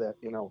say that,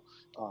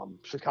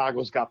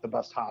 Chicago's got the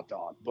best hot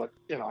dog, but,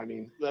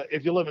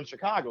 if you live in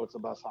Chicago, it's the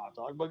best hot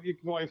dog, but you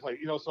can go and play,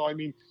 so,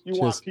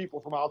 want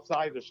people from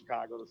outside of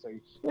Chicago to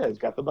say, yeah, he's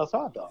got the best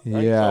hot dog.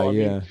 Right?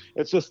 Yeah.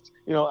 It's just,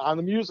 on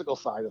the musical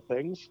side of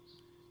things,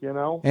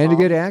 and to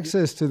get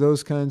access to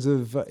those kinds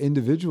of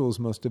individuals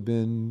must have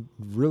been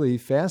really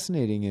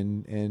fascinating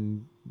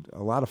and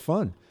a lot of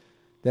fun.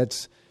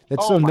 That's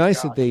so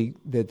nice that they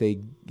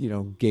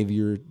gave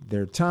you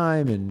their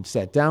time and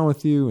sat down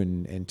with you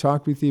and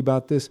talked with you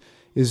about this.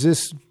 Was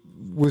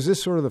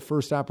this sort of the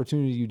first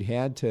opportunity you'd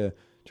had to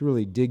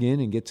really dig in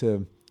and get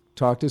to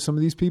talk to some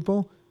of these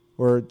people?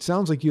 Or it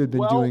sounds like you had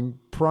been doing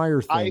prior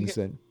things.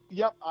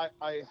 Yep,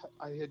 I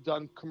had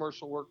done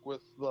commercial work with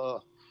the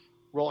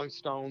Rolling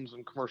Stones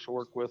and commercial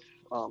work with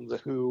the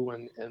Who,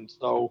 and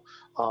so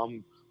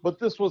but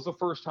this was the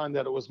first time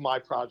that it was my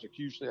project.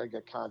 Usually I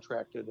get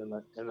contracted and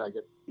I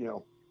get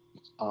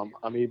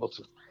I'm able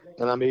to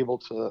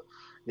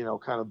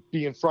kind of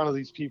be in front of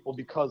these people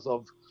because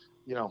of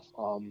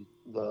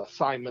the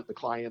assignment, the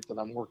client that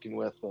I'm working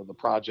with, the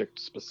project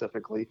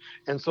specifically.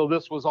 And so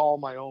this was all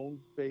my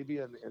own baby,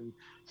 and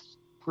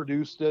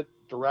produced it,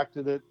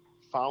 directed it,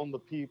 found the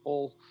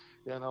people,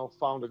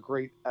 found a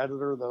great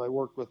editor that I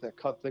worked with that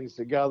cut things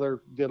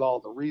together, did all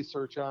the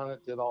research on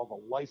it, did all the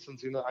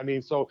licensing.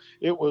 So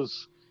it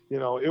was,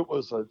 it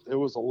was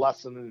a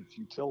lesson in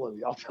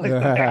futility. I'll tell you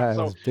that.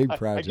 So big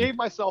project. I gave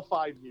myself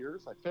 5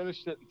 years. I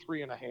finished it in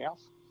 3.5.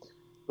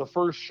 The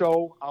first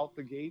show out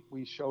the gate,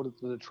 we showed at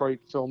the Detroit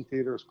Film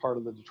Theater as part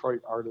of the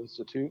Detroit Art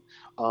Institute.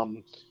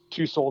 2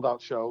 sold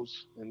out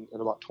shows in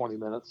about 20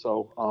 minutes.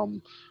 So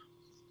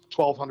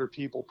 1,200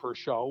 people per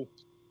show.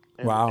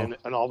 And, wow.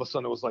 And all of a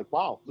sudden it was like,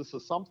 wow, this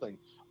is something.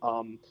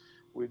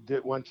 We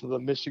went to the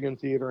Michigan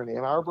Theater in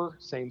Ann Arbor,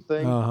 same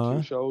thing.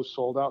 2 shows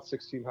sold out,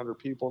 1,600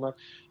 people.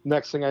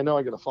 Next thing I know,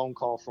 I get a phone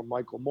call from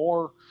Michael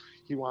Moore.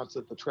 He wants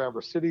at the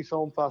Traverse City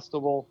Film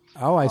Festival.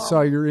 Oh, I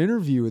saw your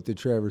interview at the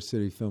Traverse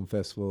City Film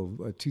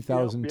Festival,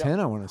 2010,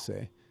 I want to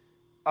say.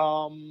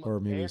 Or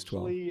maybe it's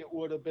 12. Actually, it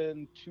would have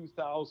been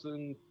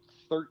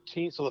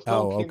 2013. So the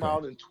film came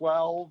out in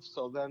 12.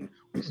 So then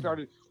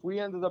we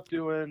ended up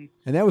doing.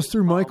 And that was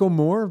through Michael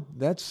Moore?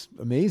 That's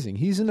amazing.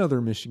 He's another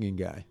Michigan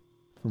guy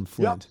from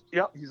Flint.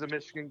 Yep. He's a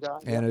Michigan guy.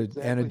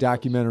 And a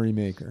documentary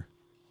maker.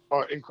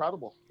 Oh,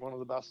 incredible! One of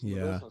the best in the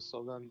business.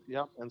 So then,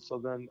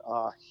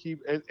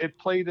 it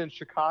played in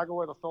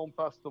Chicago at a film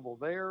festival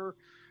there.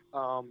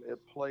 It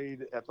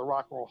played at the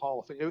Rock and Roll Hall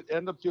of Fame. It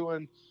ended up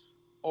doing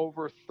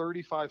over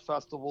 35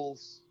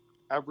 festivals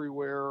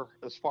everywhere,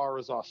 as far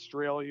as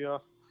Australia,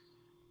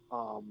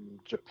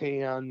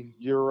 Japan,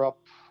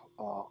 Europe,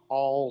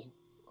 all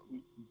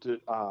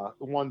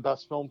won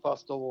Best Film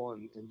Festival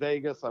in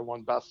Vegas. I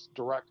won Best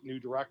New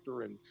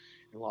Director in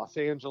Los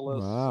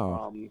Angeles.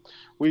 Wow.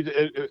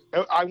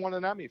 I won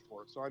an Emmy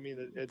for it. So I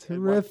mean,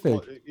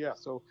 terrific. Yeah.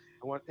 So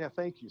I went. Yeah,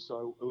 thank you.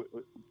 So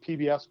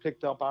PBS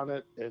picked up on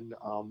it, and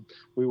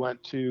we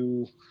went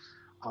to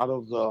out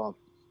of the.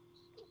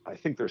 I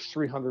think there's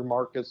 300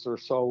 markets or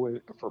so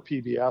for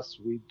PBS.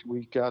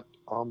 We got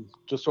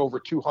just over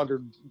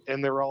 200,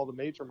 and they're all the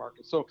major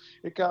markets. So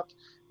it got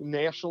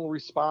national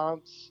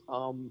response,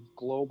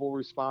 global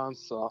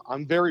response.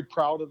 I'm very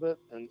proud of it,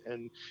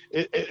 and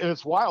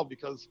it's wild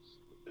because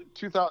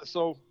 2000.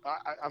 So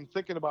I'm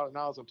thinking about it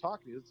now as I'm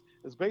talking.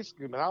 It's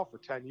basically been out for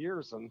 10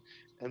 years, and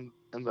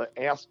the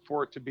ask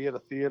for it to be at a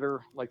theater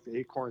like the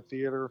Acorn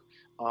Theater,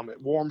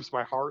 it warms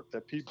my heart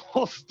that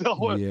people still,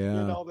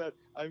 that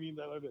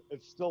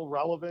it's still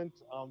relevant.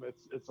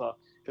 It's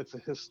a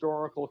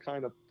historical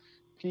kind of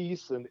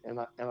piece, and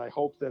I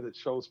hope that it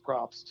shows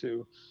props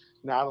to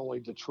not only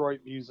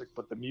Detroit music,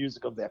 but the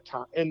music of that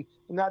time, and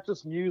not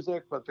just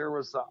music, but there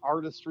was the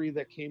artistry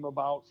that came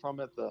about from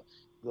it, the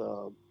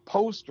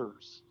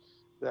posters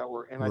that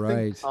were, and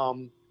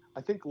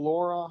I think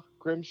Laura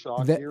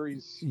Grimshaw,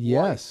 Gary's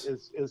wife,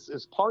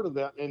 is part of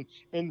that,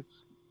 and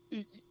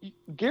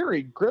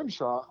Gary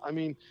Grimshaw. I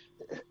mean,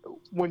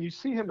 when you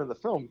see him in the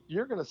film,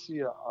 you're going to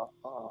see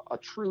a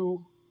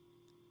true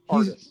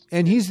artist.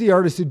 And he's the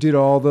artist who did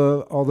all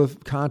the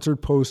concert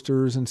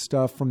posters and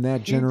stuff from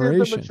that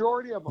generation. He did the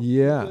majority of them.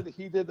 Yeah,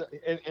 he did,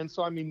 and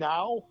so I mean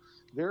now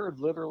they're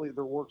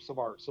works of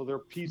art. So their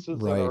pieces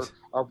right. that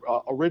are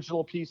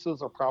original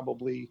pieces are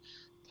probably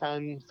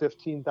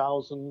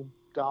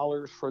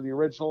 $10,000-$15,000 for the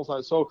originals.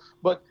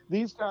 But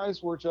these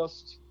guys were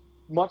just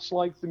much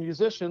like the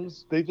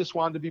musicians. They just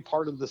wanted to be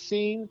part of the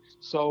scene.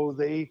 So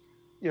they,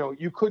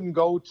 you couldn't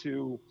go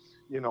to,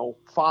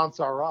 Fonts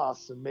R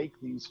Us and make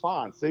these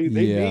fonts. They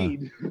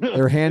made.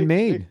 They're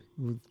handmade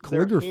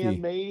calligraphy. They're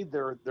handmade.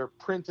 They're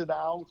printed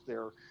out.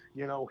 They're,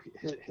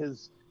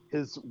 his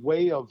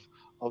way of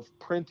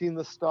printing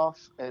the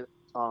stuff and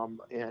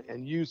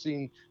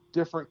using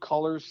different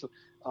colors.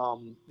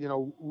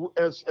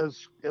 As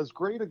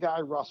great a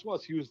guy Russ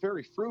was, he was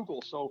very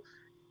frugal. So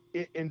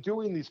in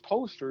doing these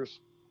posters,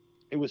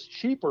 it was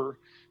cheaper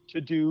to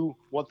do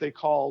what they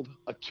called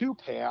a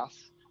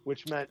 2-pass,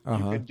 which meant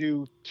you could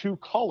do 2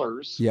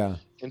 colors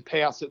and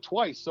pass it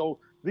twice. So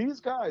these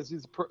guys,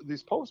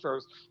 these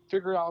posters,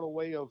 figured out a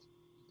way of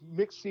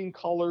mixing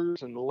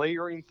colors and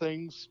layering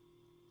things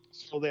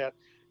so that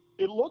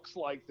it looks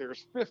like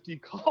there's 50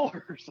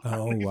 colors.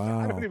 Oh, wow.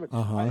 I don't even,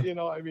 I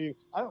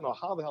don't know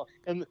how the hell.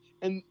 And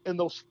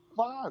those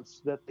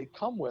fonts that they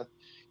come with,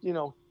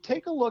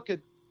 take a look at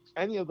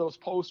any of those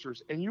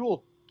posters and you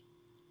will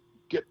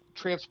get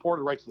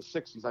transported right to the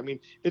 60s. I mean,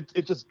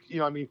 it just,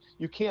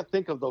 you can't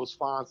think of those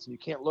fonts and you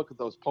can't look at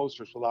those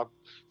posters without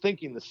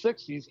thinking the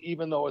 60s,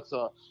 even though it's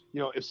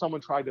if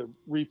someone tried to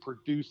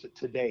reproduce it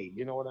today,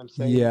 you know what I'm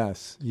saying?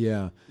 Yes.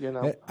 Yeah.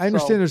 I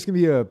understand there's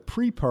going to be a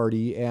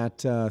pre-party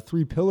at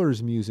Three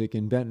Pillars Music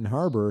in Benton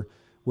Harbor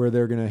where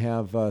they're going to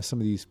have some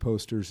of these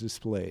posters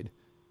displayed.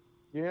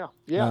 Yeah.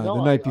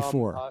 The night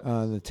before,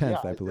 the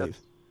 10th, I believe.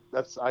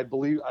 I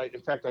believe.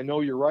 In fact, I know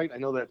you're right. I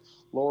know that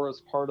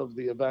Laura's part of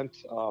the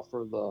event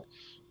for the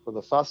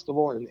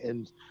festival,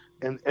 and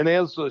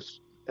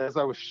as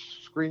I was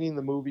screening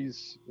the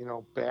movies,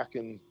 back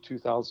in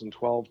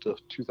 2012 to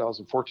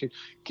 2014,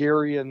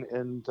 Gary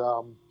and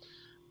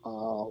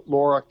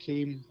Laura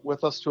came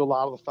with us to a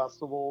lot of the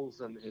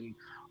festivals and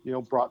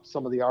brought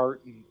some of the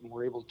art and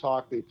were able to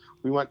talk.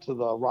 We went to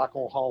the Rock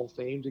and Roll Hall of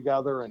Fame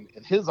together, and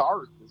his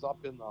art is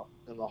up in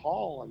the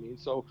hall. I mean,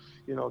 so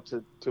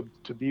to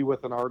be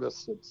with an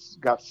artist that's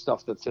got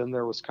stuff that's in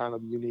there was kind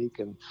of unique.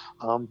 And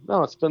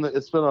it's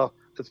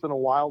been a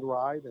wild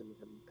ride, and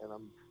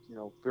I'm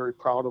very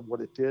proud of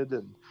what it did.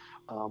 And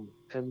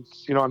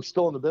I'm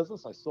still in the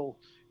business. I still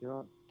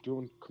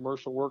doing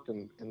commercial work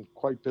and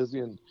quite busy,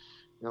 and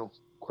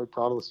quite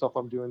proud of the stuff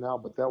I'm doing now,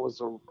 but that was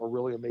a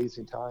really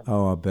amazing time.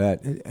 Oh, I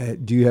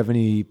bet. Do you have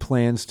any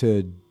plans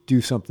to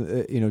do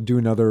something, do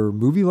another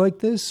movie like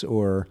this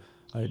or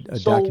a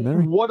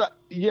documentary?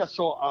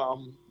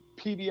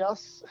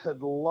 PBS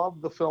had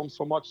loved the film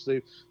so much,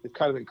 they've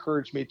kind of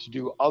encouraged me to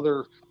do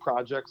other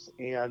projects.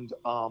 And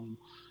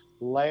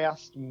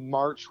last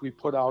March, we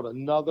put out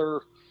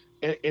another,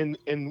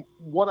 and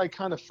what I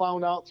kind of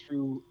found out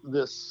through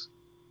this,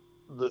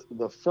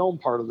 the film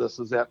part of this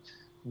is that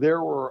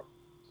there were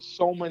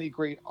so many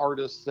great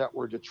artists that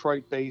were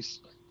Detroit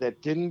based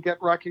that didn't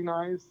get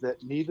recognized,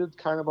 that needed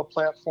kind of a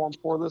platform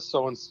for this.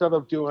 So instead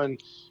of doing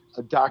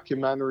a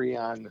documentary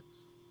on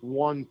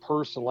one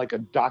person, like a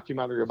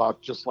documentary about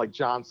just like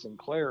John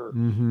Sinclair,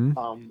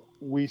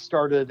 we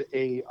started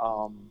a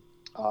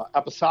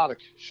episodic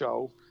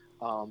show,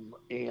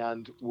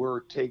 and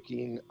we're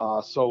taking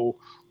so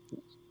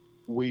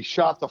we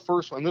shot the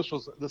first one.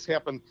 This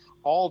happened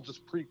all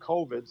just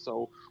pre-COVID,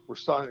 so we're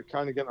starting to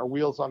kind of get our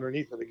wheels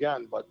underneath it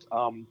again. But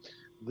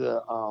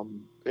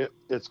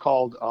it's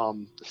called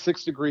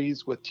 6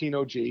 Degrees with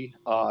Tino G.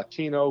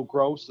 Tino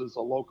Gross is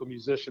a local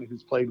musician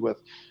who's played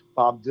with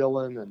Bob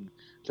Dylan and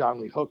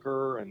John Lee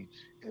Hooker and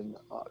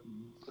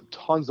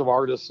tons of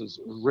artists, has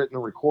written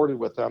and recorded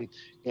with them,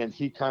 and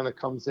he kind of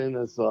comes in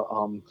as the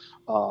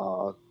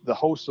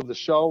host of the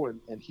show,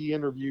 and he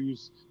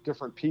interviews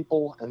different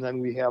people, and then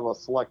we have a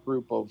select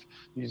group of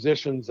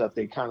musicians that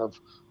they kind of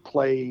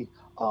play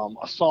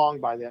a song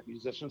by that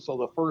musician. So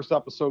the first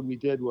episode we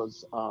did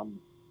was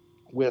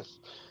with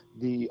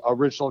the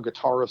original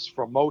guitarist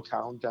from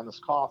Motown, Dennis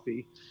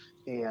Coffey,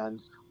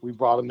 and we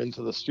brought him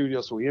into the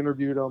studio, so we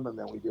interviewed him, and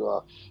then we do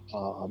a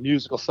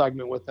musical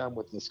segment with them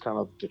with this kind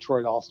of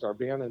Detroit all-star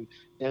band,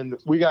 and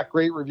we got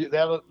great review.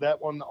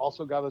 That one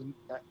also got an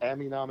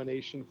Emmy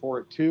nomination for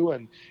it too,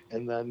 and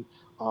then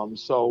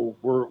so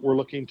we're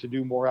looking to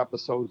do more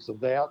episodes of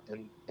that,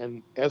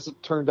 and as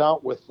it turned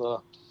out with the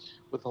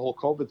whole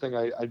COVID thing,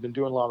 I've been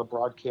doing a lot of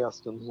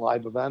broadcast and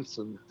live events,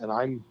 and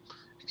I'm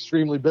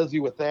extremely busy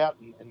with that,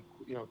 and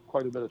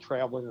quite a bit of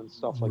traveling and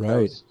stuff like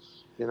that.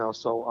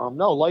 So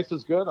no, life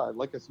is good.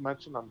 Like I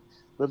mentioned, I'm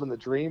living the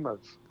dream.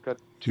 I've got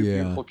 2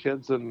 beautiful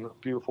kids and a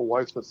beautiful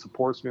wife that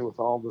supports me with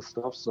all this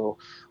stuff. So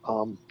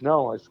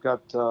no, I've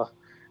got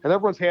and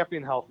everyone's happy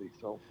and healthy.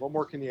 So what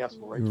more can you ask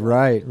for,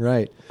 right?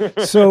 Right.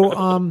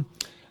 So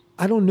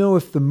I don't know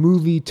if the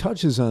movie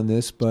touches on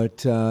this, but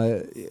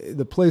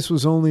the place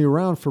was only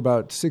around for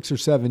about 6 or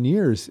 7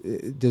 years.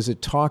 Does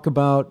it talk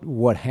about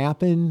what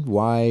happened,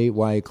 why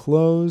it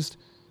closed?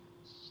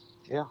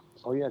 Yeah.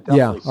 Oh yeah,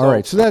 definitely. Yeah. All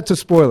right. So that's a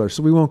spoiler.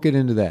 So we won't get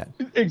into that.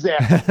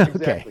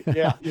 Exactly. Okay.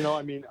 Yeah.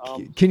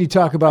 Can you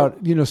talk about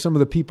some of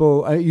the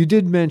people? You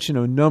did mention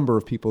a number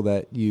of people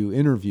that you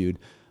interviewed.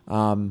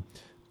 Do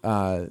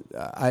you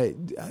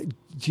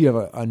have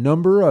a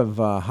number of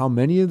how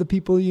many of the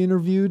people you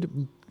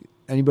interviewed?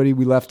 Anybody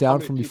we left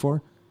out from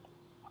before?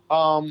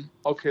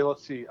 Okay.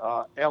 Let's see.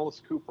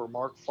 Alice Cooper,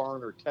 Mark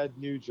Farner, Ted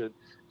Nugent,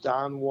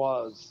 Don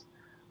Was.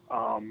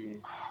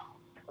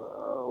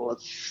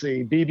 Let's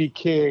see, B.B.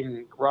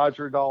 King,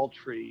 Roger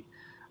Daltrey,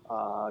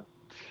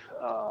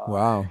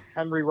 wow,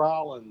 Henry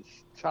Rollins,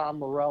 Tom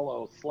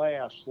Morello,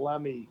 Slash,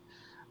 Lemmy.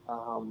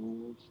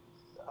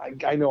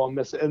 I know I'm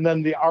missing, and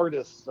then the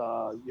artists,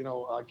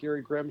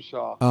 Gary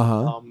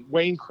Grimshaw,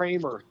 Wayne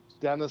Kramer,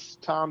 Dennis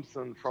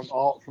Thompson from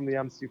the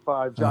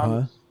MC5,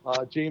 John,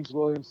 James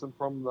Williamson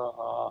from the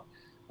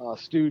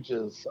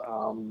Stooges.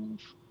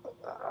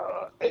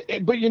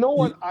 But you know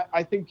what?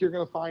 I think you're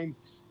going to find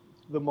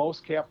the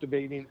most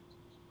captivating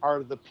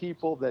are the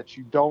people that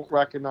you don't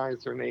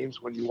recognize their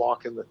names when you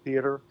walk in the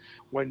theater,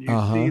 when you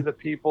see the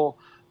people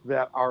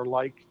that are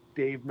like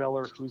Dave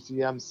Miller, who's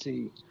the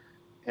MC,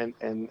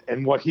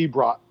 and what he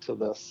brought to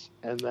this.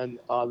 And then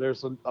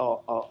there's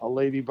a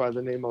lady by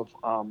the name of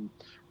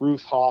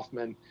Ruth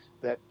Hoffman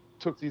that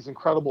took these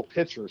incredible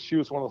pictures. She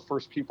was one of the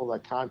first people that I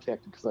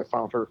contacted because I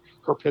found her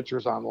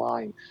pictures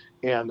online.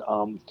 And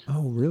oh,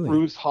 really?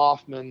 Ruth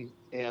Hoffman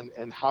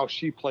and how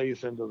she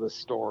plays into the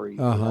story,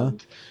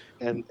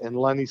 and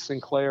Lenny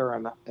Sinclair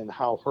and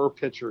how her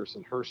pictures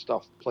and her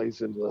stuff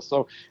plays into this.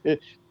 So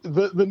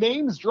the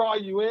names draw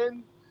you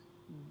in,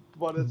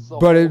 but it's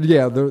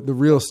the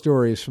real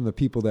story is from the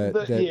people that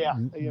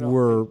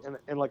were.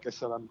 And like I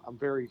said, I'm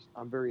very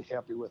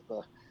happy with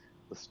the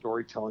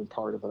storytelling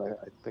part of it.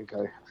 I think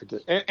I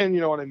did, and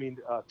you know what I mean,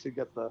 to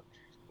get the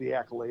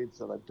accolades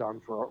that I've done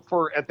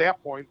for at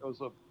that point, it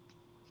was a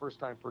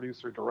first-time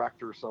producer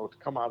director, so to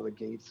come out of the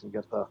gates and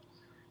get the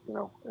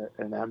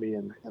an Emmy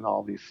and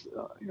all these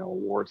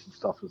awards and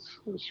stuff is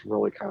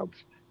really kind of,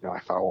 I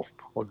thought,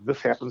 well,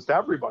 this happens to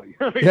everybody.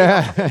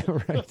 Yeah,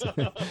 right.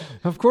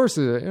 Of course,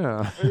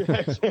 Well,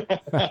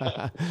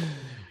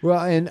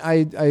 and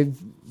I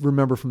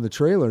remember from the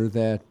trailer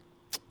that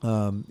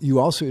you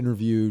also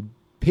interviewed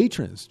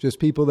patrons, just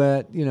people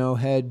that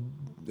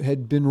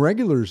had been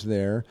regulars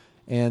there,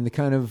 and the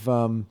kind of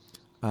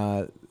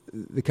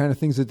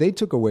things that they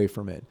took away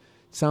from it.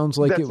 Sounds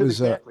like it was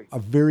exactly. a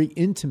very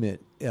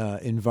intimate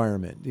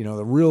environment,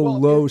 the real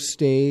low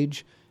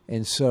stage.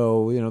 And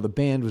so, the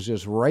band was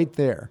just right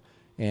there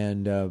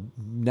and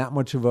not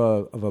much of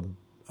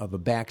a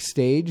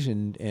backstage.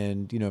 And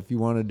if you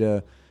wanted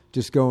to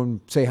just go and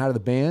say hi to the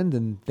band,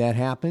 and that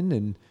happened,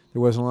 and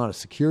there wasn't a lot of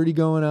security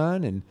going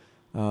on. And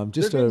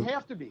just there didn't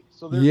have to be.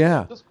 So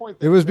at this point,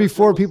 it was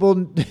before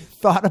people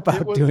thought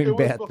about doing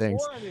bad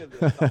things. Any of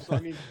this stuff. So,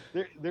 I mean,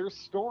 there's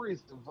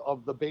stories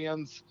of the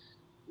band's,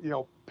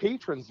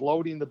 patrons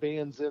loading the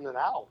bands in and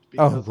out.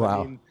 Because,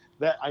 wow.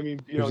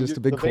 It was just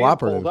a big the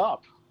cooperative. Band pulled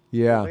up.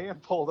 Yeah. The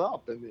band pulled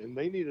up and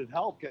they needed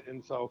help.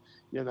 And so,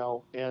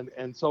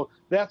 and so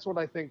that's what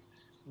I think,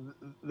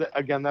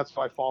 again, that's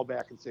why I fall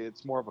back and say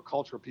it's more of a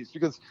cultural piece,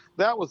 because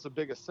that was the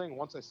biggest thing.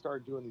 Once I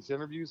started doing these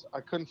interviews,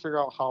 I couldn't figure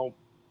out how,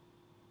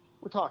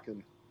 we're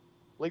talking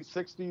late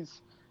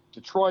 60s,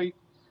 Detroit,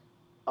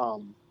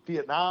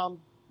 Vietnam,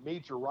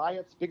 major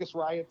riots, biggest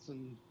riots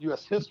in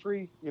U.S.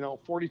 history.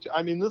 42.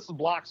 I mean, this is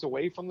blocks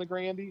away from the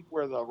Grandy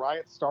where the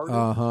riots started.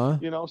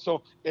 Uh-huh.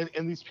 So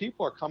and these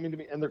people are coming to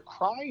me and they're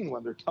crying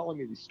when they're telling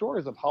me these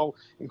stories of how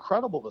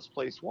incredible this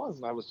place was,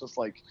 and I was just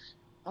like,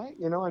 I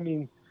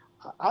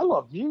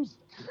love music.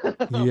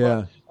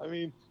 Yeah. I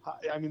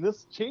mean,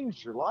 this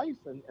changed your life,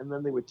 and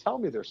then they would tell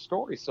me their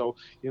story. So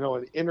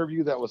an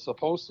interview that was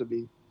supposed to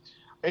be,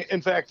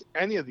 in fact,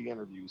 any of the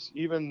interviews,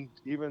 even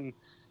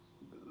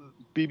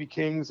BB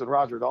King's and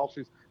Roger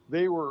Daltrey's,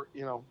 they were,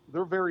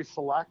 they're very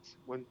select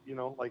when,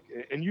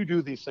 and you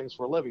do these things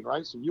for a living,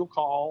 right? So you'll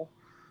call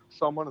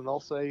someone and they'll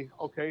say,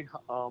 okay,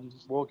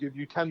 we'll give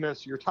you 10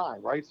 minutes of your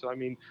time, right? So, I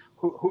mean,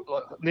 who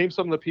name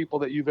some of the people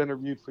that you've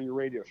interviewed for your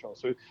radio show.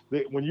 So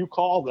when you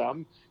call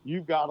them,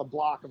 you've got a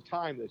block of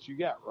time that you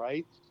get,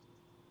 right?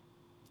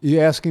 You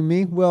asking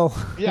me? Well,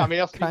 yeah, I'm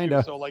asking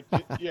kinda.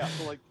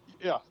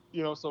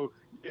 you. So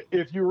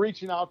if you're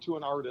reaching out to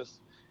an artist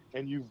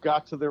and you've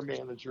got to their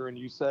manager and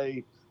you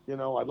say,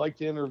 I'd like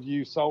to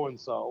interview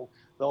so-and-so,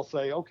 they'll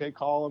say, okay,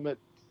 call them at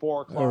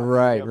 4 o'clock.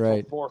 Right.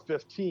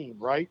 4:15,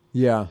 right?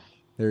 Yeah,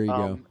 there you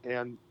go.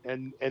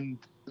 And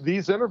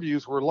these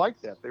interviews were like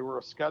that. They were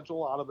a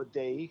schedule out of a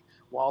day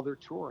while they're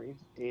touring.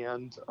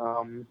 And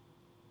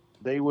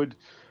they would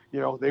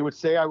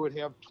say I would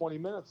have 20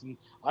 minutes, and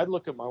I'd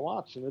look at my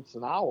watch, and it's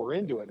an hour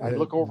into it. I'd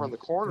look over in the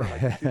corner, and I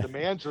could see the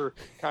manager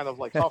kind of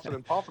like huffing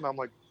and puffing. I'm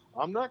like,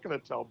 I'm not going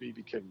to tell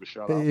BB King to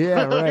shut up.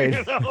 Yeah, right.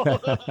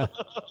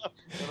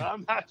 And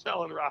I'm not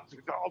telling Roger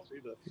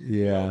Daltrey to.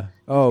 Yeah.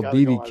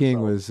 BB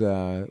King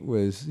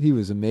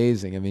was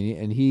amazing. I mean,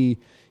 and he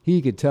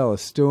could tell a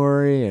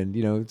story,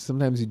 and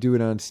sometimes he'd do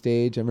it on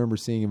stage. I remember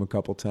seeing him a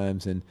couple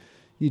times, and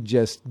you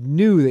just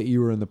knew that you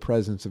were in the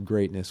presence of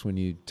greatness when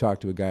you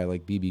talked to a guy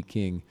like BB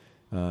King,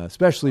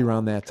 especially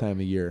around that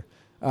time of year.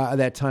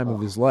 That time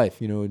of his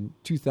life, in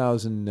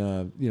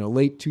 2000,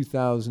 late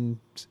 2000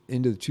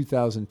 into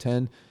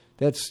 2010.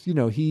 That's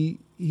he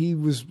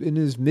was in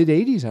his mid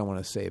 80s, I want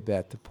to say, at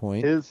that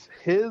point.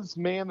 His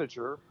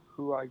manager,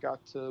 who I got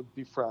to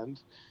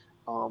befriend,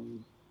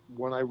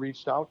 when I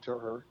reached out to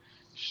her,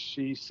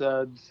 she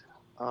said,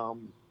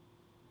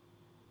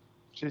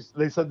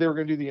 they said they were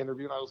going to do the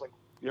interview, and I was like,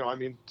 a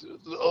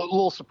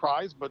little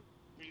surprised, but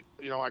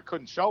I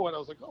couldn't show it. I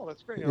was like, oh,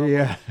 that's great.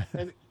 Yeah.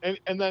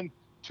 And then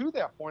to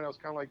that point, I was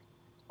kind of like,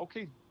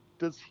 okay,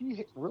 does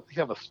he really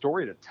have a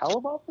story to tell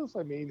about this?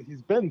 I mean,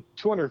 he's been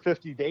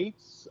 250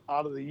 dates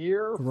out of the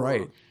year for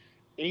right.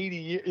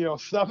 80,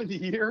 70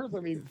 years. I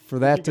mean, for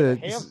that to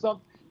have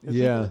some,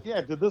 yeah.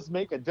 Did this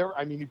make a difference?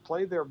 I mean, he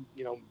played there,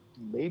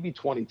 maybe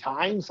 20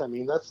 times. I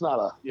mean, that's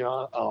not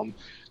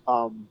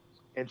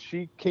and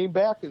she came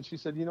back and she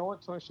said, you know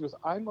what, Tony? She goes,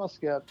 I must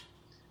get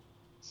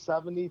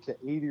 70 to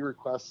 80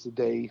 requests a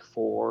day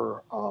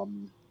for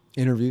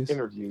interviews,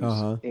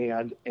 uh-huh.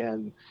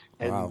 and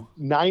wow.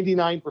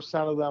 99%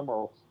 of them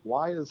are,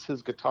 why is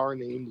his guitar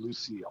named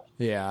Lucille?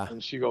 Yeah.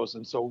 And she goes,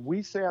 and so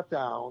we sat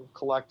down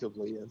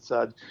collectively and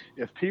said,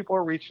 if people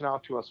are reaching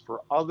out to us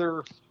for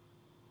other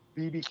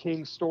BB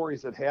King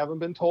stories that haven't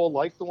been told,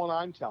 like the one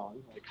I'm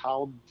telling, like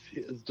how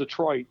is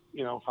Detroit,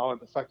 how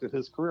it affected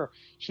his career.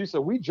 She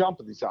said, we jump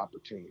at these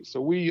opportunities. So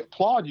we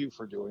applaud you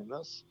for doing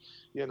this,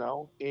 and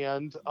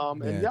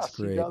yes,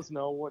 great. He does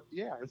know what,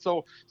 And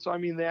so I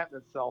mean, that in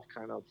itself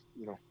kind of,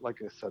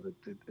 like I said,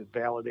 it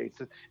validates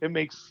it. It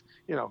makes,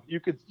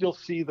 you'll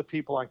see the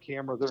people on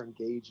camera, they're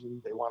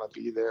engaging. They want to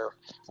be there.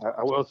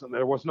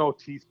 There was no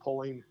teeth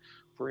pulling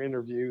for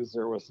interviews.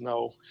 There was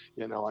no,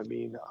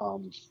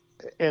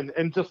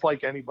 and just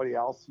like anybody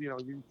else,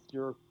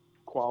 you're a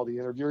quality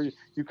interviewer.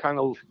 You kind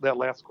of, that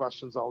last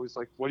question is always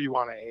like, what do you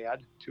want to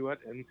add to it?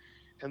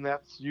 And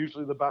that's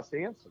usually the best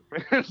answer.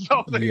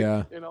 So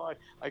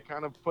I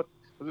kind of put,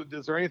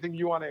 is there anything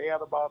you want to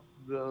add about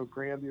the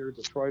Grandy or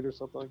Detroit or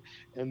something?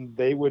 And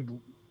they would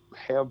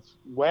have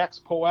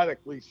waxed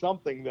poetically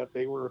something that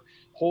they were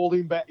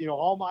holding back.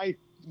 All my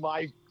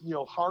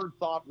hard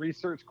thought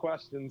research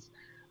questions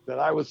that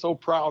I was so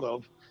proud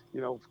of,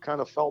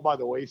 kind of fell by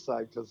the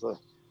wayside because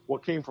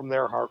what came from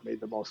their heart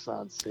made the most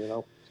sense,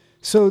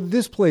 So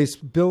this place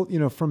built,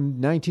 from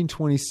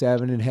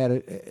 1927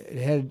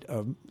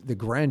 and the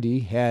Grandy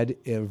had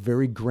a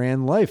very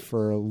grand life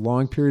for a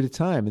long period of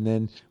time. And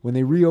then when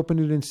they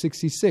reopened it in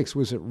 66,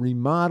 was it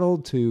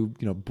remodeled to,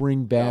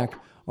 bring back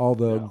all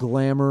the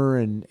glamour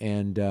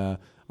and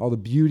all the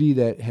beauty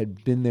that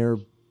had been there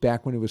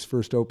back when it was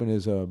first opened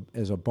as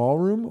a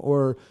ballroom?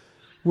 Or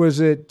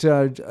was it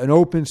an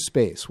open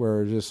space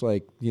where it was just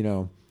like,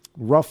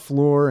 rough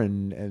floor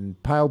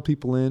and piled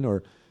people in,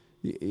 or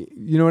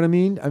you know what I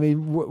mean? I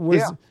mean,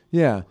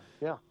 yeah.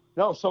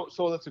 No,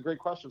 so that's a great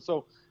question.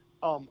 So,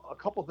 a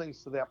couple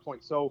things to that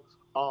point. So,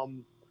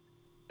 and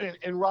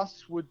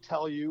Russ would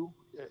tell you,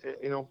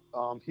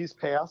 he's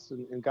passed,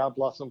 and God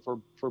bless him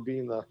for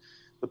being the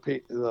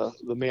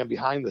man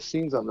behind the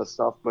scenes on this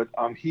stuff. But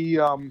he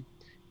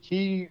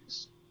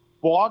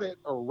bought it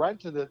or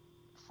rented it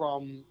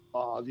from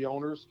the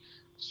owners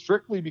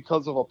strictly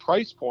because of a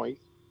price point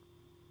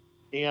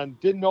and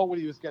didn't know what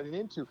he was getting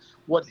into.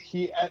 What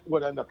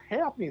ended up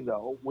happening,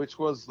 though, which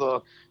was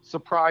the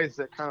surprise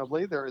that kind of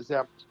lay there, is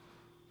that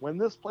when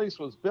this place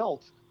was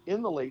built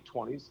in the late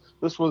 20s,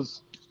 this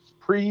was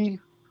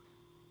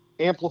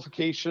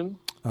pre-amplification.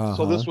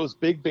 So this was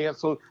big band.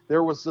 So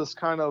there was this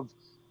kind of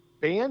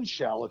band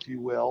shell, if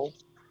you will,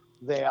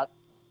 that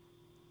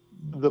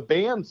the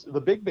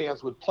big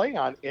bands would play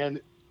on, and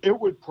it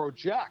would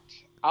project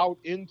out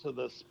into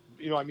this.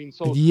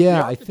 So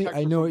yeah, I think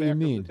I know what you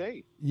mean.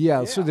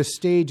 Yeah, so the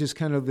stage is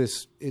kind of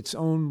its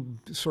own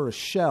sort of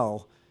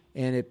shell,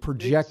 and it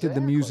projected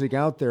the music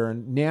out there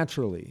and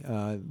naturally.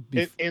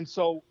 And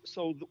so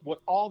what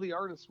all the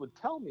artists would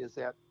tell me is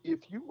that if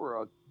you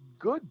were a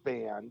good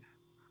band,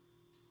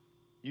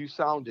 you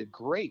sounded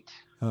great.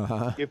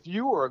 If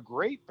you were a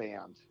great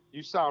band,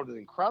 you sounded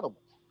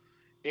incredible.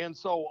 And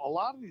so a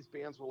lot of these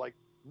bands were like,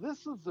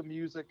 this is the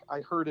music I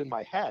heard in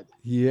my head.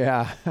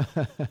 Yeah.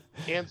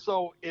 And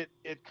so it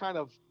kind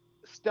of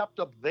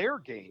stepped up their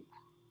game.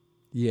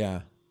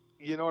 Yeah.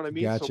 You know what I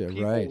mean? Gotcha, so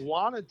people right.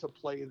 wanted to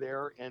play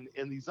there, and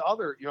these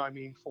other,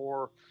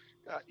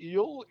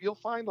 you'll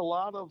find a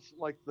lot of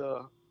like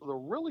the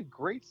really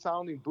great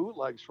sounding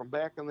bootlegs from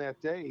back in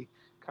that day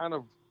kind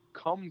of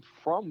come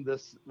from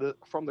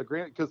from the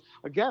Grand, because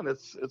again,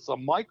 it's a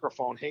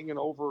microphone hanging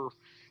over,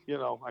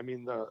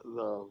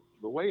 the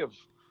way of,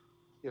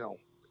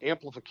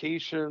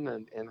 amplification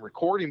and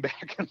recording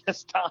back in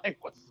this time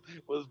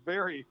was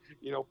very,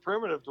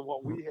 primitive to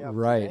what we have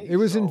today. It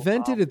was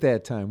invented at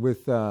that time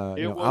with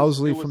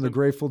Owsley from the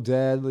Grateful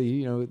Dead.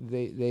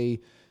 They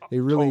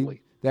really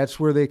totally. That's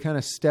where they kind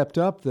of stepped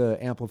up the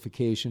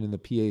amplification in the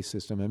PA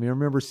system. I mean, I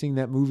remember seeing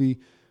that movie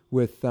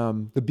with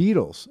the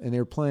Beatles, and they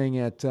were playing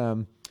at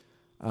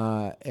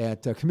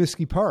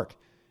Comiskey Park,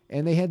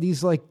 and they had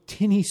these like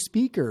tinny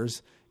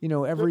speakers,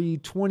 every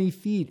 20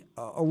 feet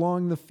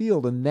along the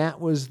field. And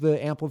that was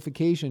the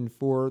amplification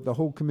for the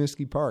whole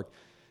Comiskey Park.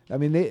 I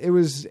mean, it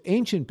was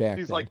ancient back then.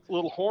 These like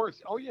little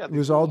horns. Oh, yeah. It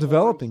was all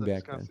developing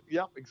back then.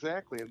 Yep,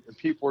 exactly. And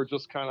people were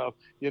just kind of,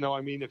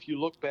 if you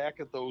look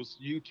back at those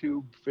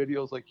YouTube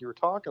videos like you were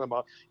talking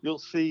about, you'll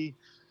see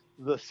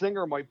the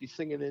singer might be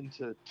singing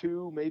into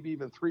 2, maybe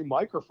even 3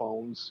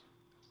 microphones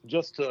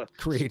just to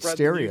create spread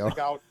stereo. The music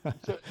out.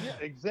 Yeah,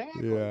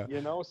 exactly. Yeah.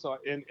 So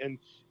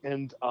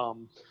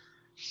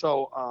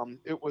So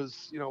it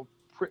was,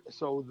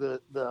 so the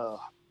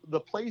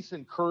place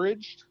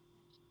encouraged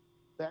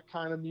that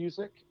kind of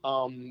music.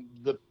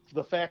 The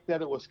fact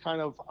that it was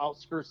kind of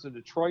outskirts of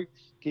Detroit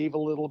gave a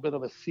little bit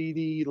of a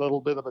seedy,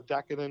 little bit of a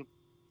decadent,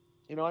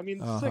 the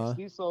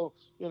 60s. So,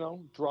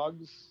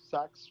 drugs,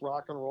 sex,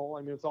 rock and roll.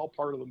 I mean, it's all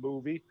part of the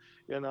movie,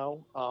 it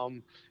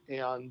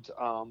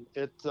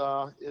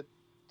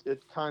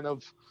kind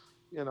of,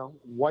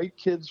 white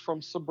kids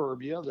from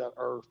suburbia that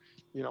are,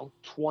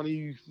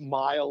 20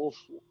 miles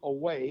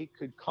away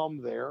could come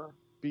there,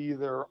 be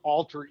their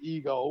alter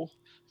ego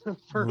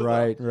for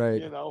right.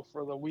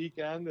 For the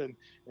weekend and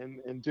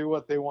do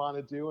what they want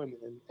to do. And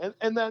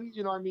then,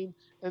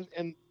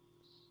 and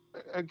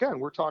again,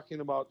 we're talking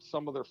about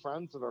some of their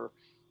friends that are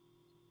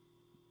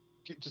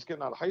just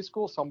getting out of high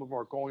school. Some of them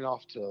are going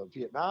off to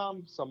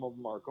Vietnam. Some of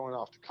them are going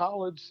off to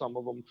college. Some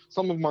of them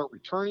aren't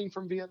returning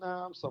from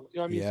Vietnam. So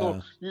I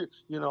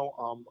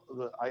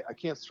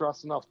can't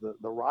stress enough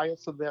the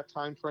riots of that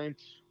time frame.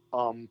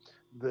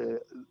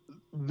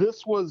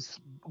 This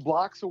was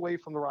blocks away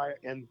from the riot,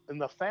 and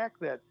the fact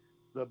that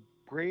the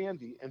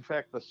Grandy, in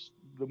fact,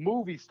 the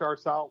movie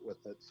starts out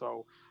with it.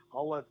 So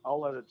I'll let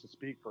it just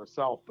speak for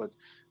itself. But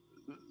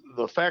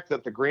the fact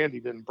that the Grandy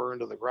didn't burn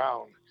to the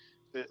ground,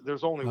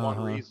 there's only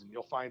one reason.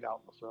 You'll find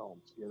out in the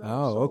films.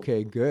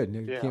 Okay, good.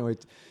 Yeah. Can't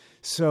wait.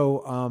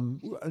 So a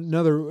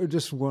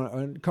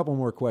couple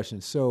more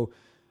questions. So,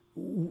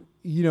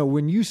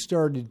 when you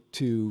started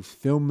to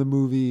film the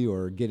movie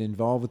or get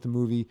involved with the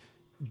movie,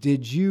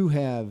 did you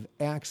have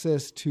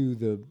access to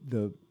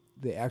the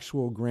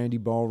actual Grandy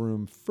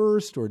Ballroom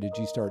first, or did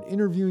you start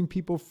interviewing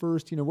people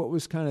first? What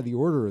was kind of the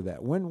order of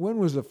that? When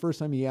was the first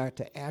time you had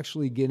to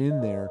actually get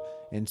in there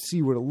and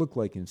see what it looked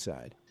like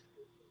inside?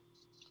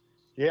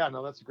 Yeah,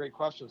 no, that's a great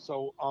question.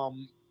 So,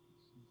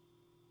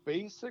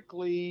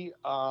 basically,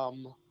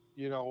 like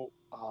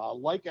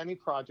any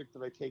project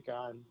that I take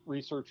on,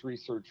 research.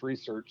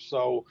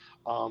 So,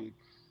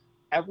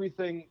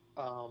 everything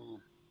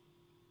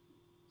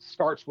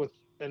starts with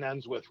and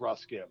ends with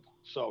Russ Gibb.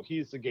 So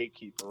he's the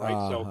gatekeeper,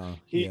 right? So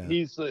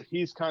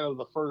he's kind of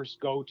the first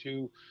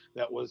go-to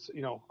that was,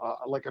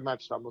 like I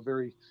mentioned, I'm a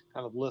very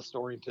kind of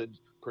list-oriented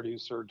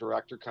producer,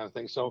 director kind of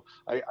thing. So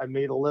I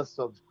made a list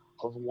of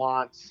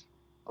wants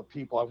of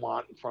people I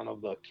want in front of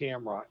the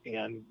camera,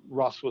 and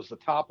Russ was the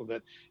top of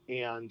it.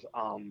 And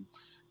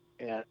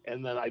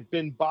then I've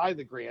been by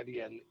the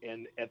Grandy,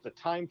 and at the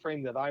time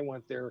frame that I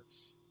went there,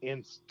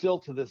 and still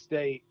to this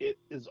day, it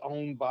is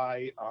owned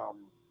by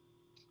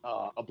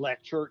a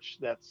black church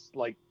that's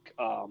like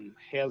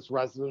has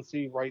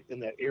residency right in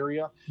that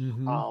area.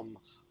 Mm-hmm.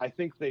 I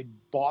think they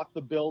bought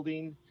the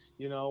building,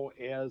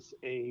 as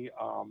a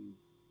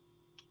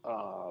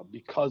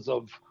because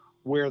of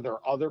where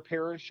their other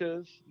parish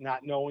is,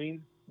 not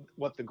knowing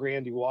what the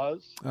Grandy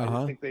was. I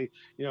didn't think they,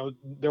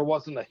 there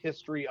wasn't a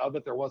history of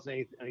it. There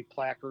wasn't any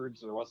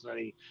placards. There wasn't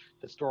any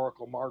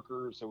historical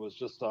markers. It was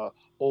just a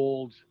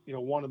old,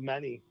 one of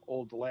many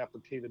old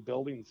dilapidated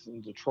buildings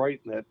in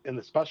Detroit, and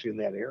especially in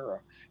that area.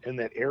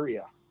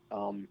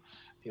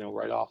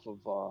 Right off of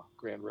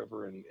Grand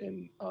River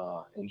and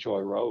Joy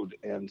Road.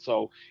 And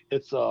so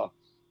it's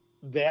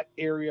that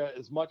area,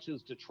 as much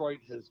as Detroit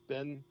has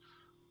been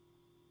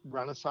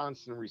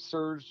Renaissance and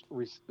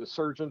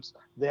resurgence,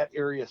 that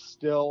area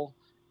still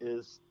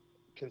is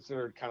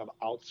considered kind of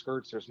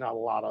outskirts. There's not a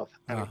lot of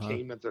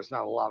entertainment. There's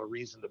not a lot of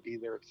reason to be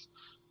there.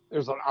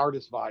 There's an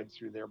artist vibe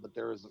through there, but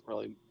there isn't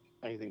really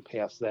anything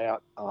past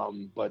that.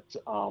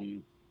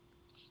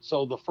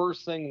 So the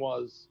first thing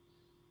was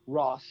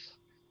Russ.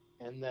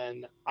 And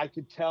then I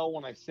could tell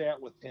when I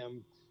sat with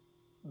him,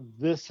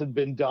 this had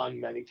been done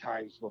many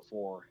times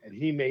before. And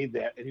he made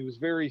that. And he was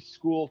very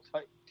school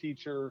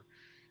teacher,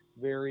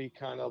 very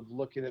kind of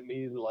looking at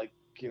me like,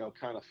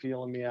 kind of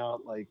feeling me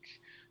out. Like,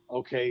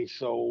 okay,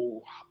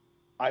 so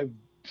I've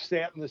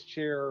sat in this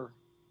chair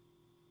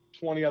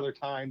 20 other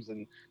times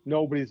and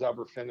nobody's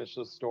ever finished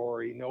the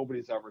story.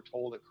 Nobody's ever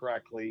told it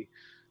correctly.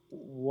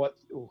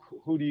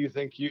 Who do you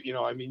think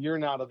you're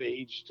not of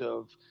age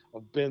to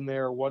have been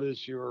there. What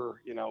is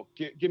your,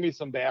 give me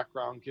some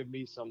background, give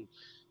me some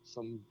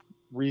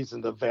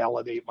reason to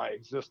validate my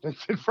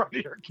existence in front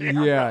of your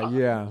camera.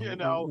 Yeah.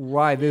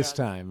 Why this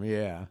time?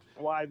 Yeah.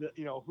 Why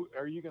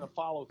are you going to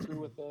follow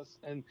through with this?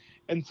 And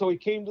so he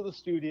came to the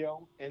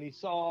studio and he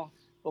saw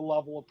the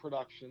level of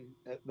production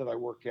that I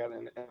work at,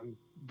 and I'm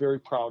very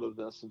proud of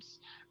this. It's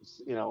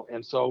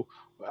and so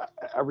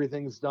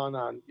everything's done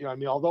on,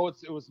 although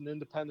it was an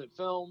independent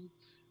film,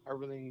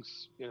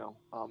 everything's,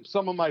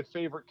 some of my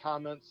favorite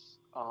comments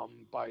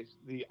by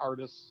the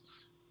artist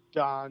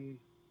Don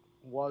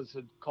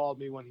had called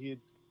me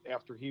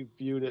after he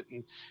viewed it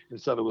and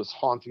said it was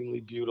hauntingly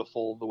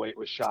beautiful the way it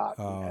was shot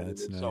and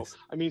edited. That's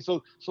nice.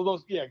 So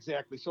those, yeah,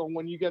 exactly. So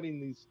when you're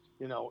getting these,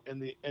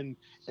 and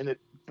it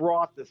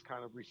brought this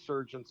kind of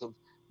resurgence of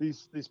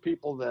these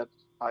people that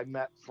I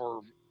met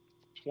for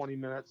 20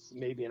 minutes,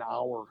 maybe an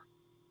hour,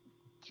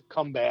 to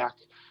come back.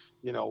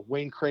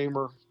 Wayne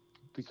Kramer,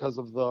 because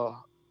of the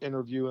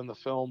interview in the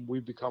film,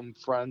 we've become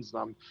friends,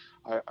 and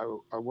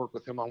I work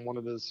with him on one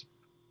of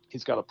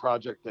he's got a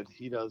project that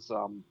he does.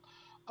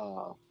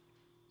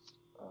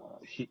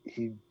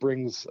 He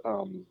brings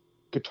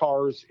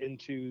guitars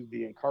into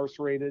the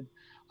incarcerated,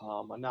 a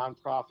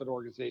nonprofit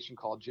organization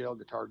called Jail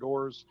Guitar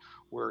Doors,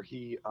 where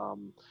he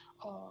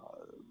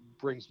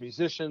brings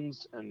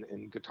musicians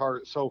and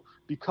guitar. So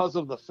because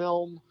of the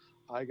film,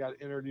 I got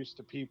introduced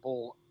to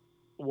people,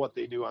 what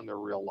they do on their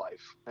real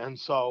life. And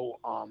so,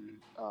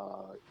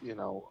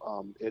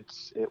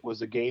 it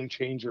was a game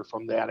changer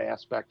from that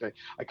aspect.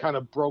 I kind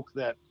of broke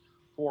that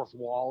fourth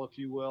wall, if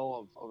you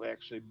will, of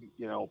actually,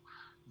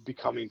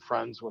 becoming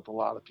friends with a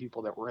lot of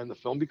people that were in the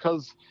film,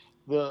 because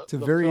it's a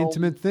very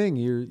intimate thing.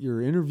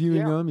 You're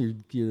interviewing them,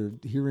 you're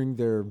hearing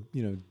their,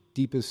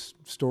 deepest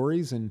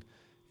stories, and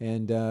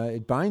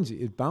it bounds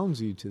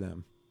you to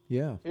them.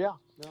 Yeah. Yeah.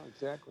 No,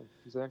 exactly.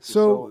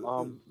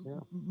 So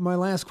my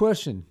last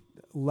question,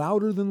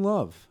 Louder Than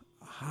Love.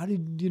 How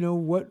did,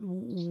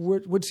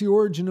 what's the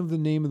origin of the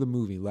name of the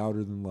movie,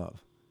 Louder Than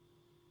Love?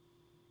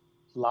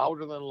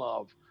 Louder Than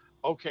Love.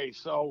 Okay.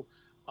 So,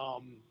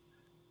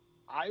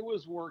 I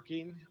was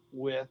working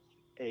with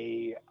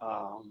I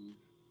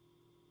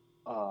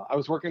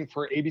was working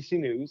for ABC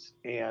News,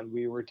 and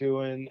we were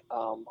doing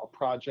a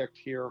project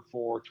here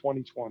for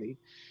 2020,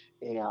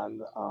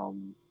 and a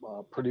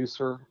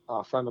producer,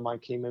 a friend of mine,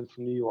 came in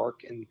from New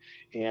York,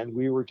 and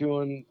we were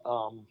doing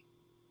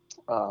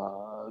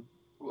a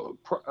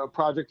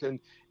project, and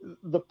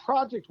the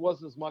project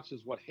wasn't as much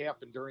as what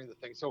happened during the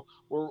thing. So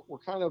we're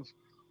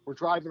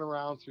driving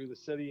around through the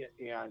city,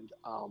 and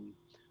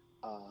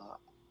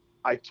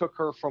I took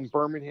her from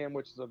Birmingham,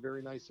 which is a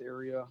very nice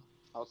area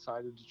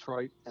outside of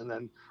Detroit, and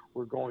then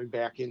we're going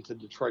back into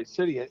Detroit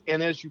City.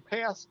 And as you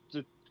pass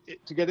to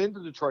get into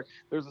Detroit,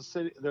 there's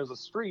a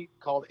street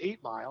called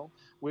 8 Mile,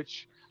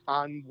 which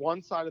on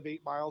one side of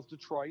 8 Mile is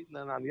Detroit, and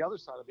then on the other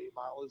side of 8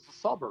 Mile is the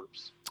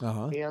suburbs.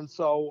 And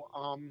so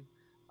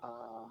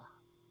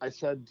I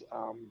said,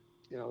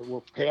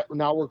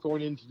 now we're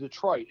going into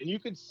Detroit, and you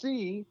could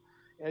see,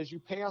 as you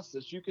pass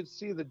this, you could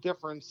see the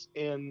difference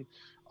in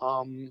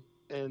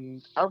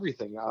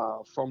everything,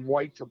 from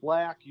white to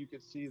black. You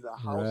could see the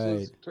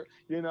houses, right.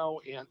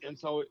 And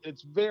so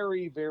it's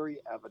very, very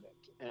evident.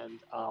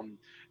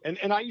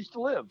 And I used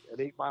to live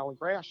at 8 Mile and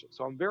Gratiot,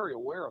 so I'm very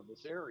aware of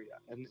this area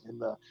and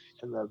the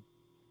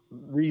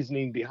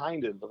reasoning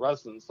behind it, the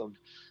residents of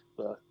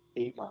the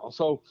 8 Mile.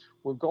 So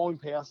we're going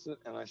past it,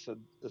 and I said,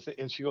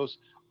 and she goes,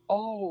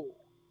 "Oh,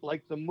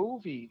 like the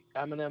movie,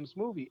 Eminem's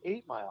movie,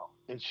 8 Mile."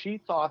 And she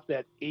thought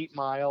that 8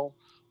 Mile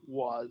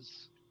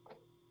was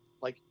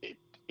like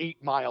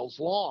 8 miles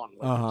long.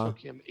 It took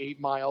him 8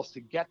 miles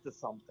to get to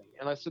something.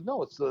 And I said,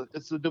 no, it's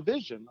the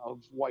division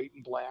of white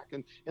and black.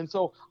 And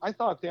so I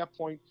thought at that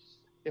point,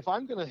 if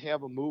I'm going to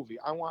have a movie,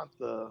 I want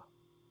the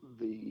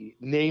the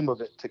name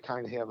of it to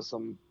kind of have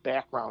some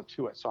background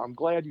to it. So I'm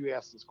glad you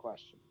asked this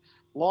question.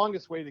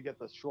 Longest way to get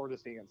the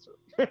shortest answer.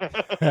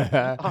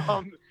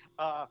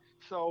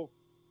 So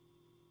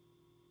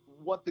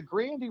what the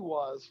Grandy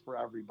was for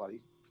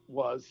everybody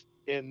was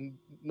in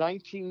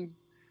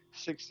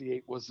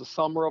 1968 was the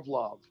summer of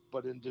love,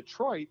 but in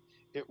Detroit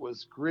it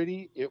was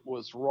gritty, it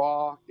was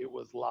raw, it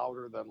was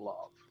louder than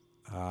love.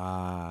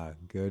 Ah,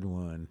 good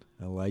one.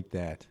 I like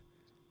that.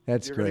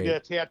 That's You're great. You're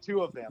going to get a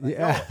tattoo of that.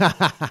 Yeah.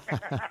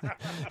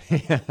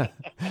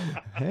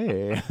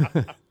 Hey,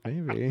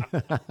 maybe.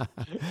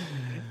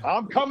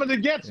 I'm coming to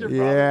get you,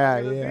 brother. Yeah,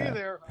 I'm going to yeah. be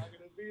there. I'm going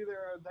to be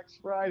there next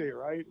Friday,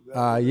 right?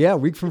 Yeah, a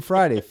week from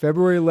Friday,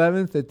 February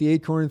 11th at the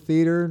Acorn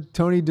Theater.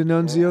 Tony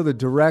D'Annunzio, the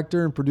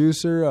director and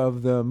producer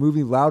of the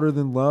movie Louder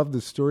Than Love,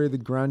 the story of the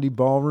Grande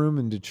Ballroom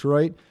in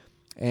Detroit.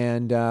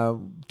 And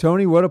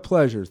Tony, what a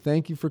pleasure.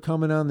 Thank you for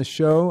coming on the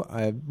show.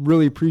 I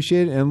really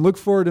appreciate it and look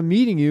forward to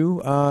meeting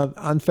you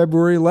on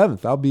February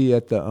 11th. I'll be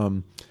at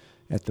the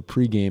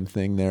pregame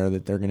thing there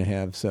that they're going to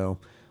have. So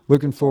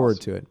looking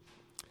forward to it.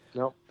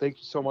 No, thank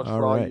you so much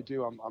for all you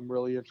do. I'm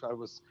really interested. I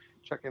was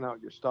checking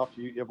out your stuff.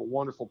 You have a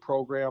wonderful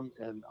program,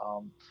 and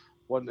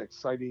what an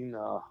exciting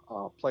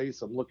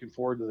place. I'm looking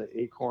forward to the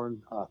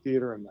Acorn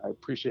Theater, and I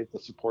appreciate the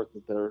support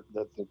that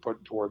they're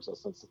putting towards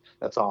us.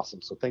 That's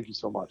awesome. So thank you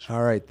so much.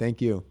 All right,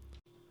 thank you.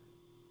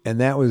 And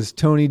that was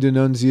Tony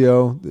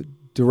D'Annunzio, the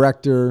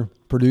director,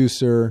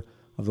 producer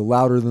of the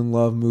Louder Than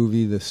Love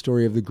movie, the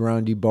story of the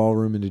Grande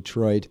Ballroom in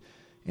Detroit.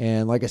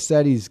 And like I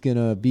said, he's going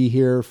to be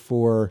here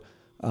for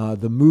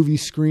the movie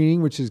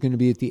screening, which is going to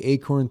be at the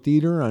Acorn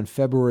Theater on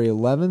February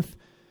 11th.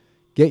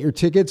 Get your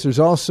tickets. There's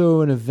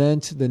also an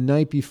event the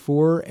night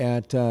before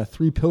at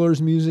Three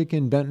Pillars Music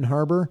in Benton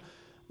Harbor.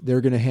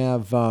 They're going to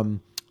have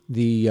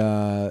the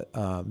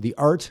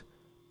art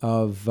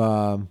of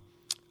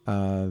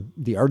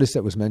the artist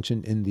that was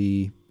mentioned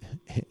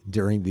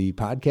during the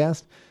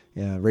podcast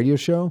radio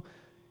show.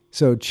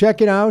 So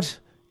check it out.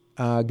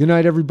 Good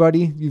night,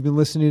 everybody. You've been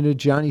listening to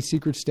Johnny's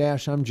Secret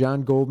Stash. I'm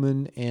John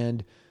Goldman,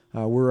 and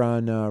we're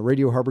on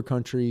Radio Harbor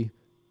Country,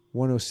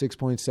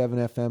 106.7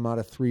 FM out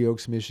of Three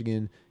Oaks,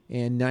 Michigan,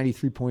 and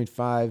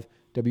 93.5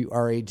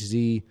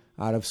 WRHZ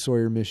out of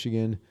Sawyer,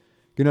 Michigan.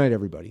 Good night,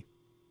 everybody.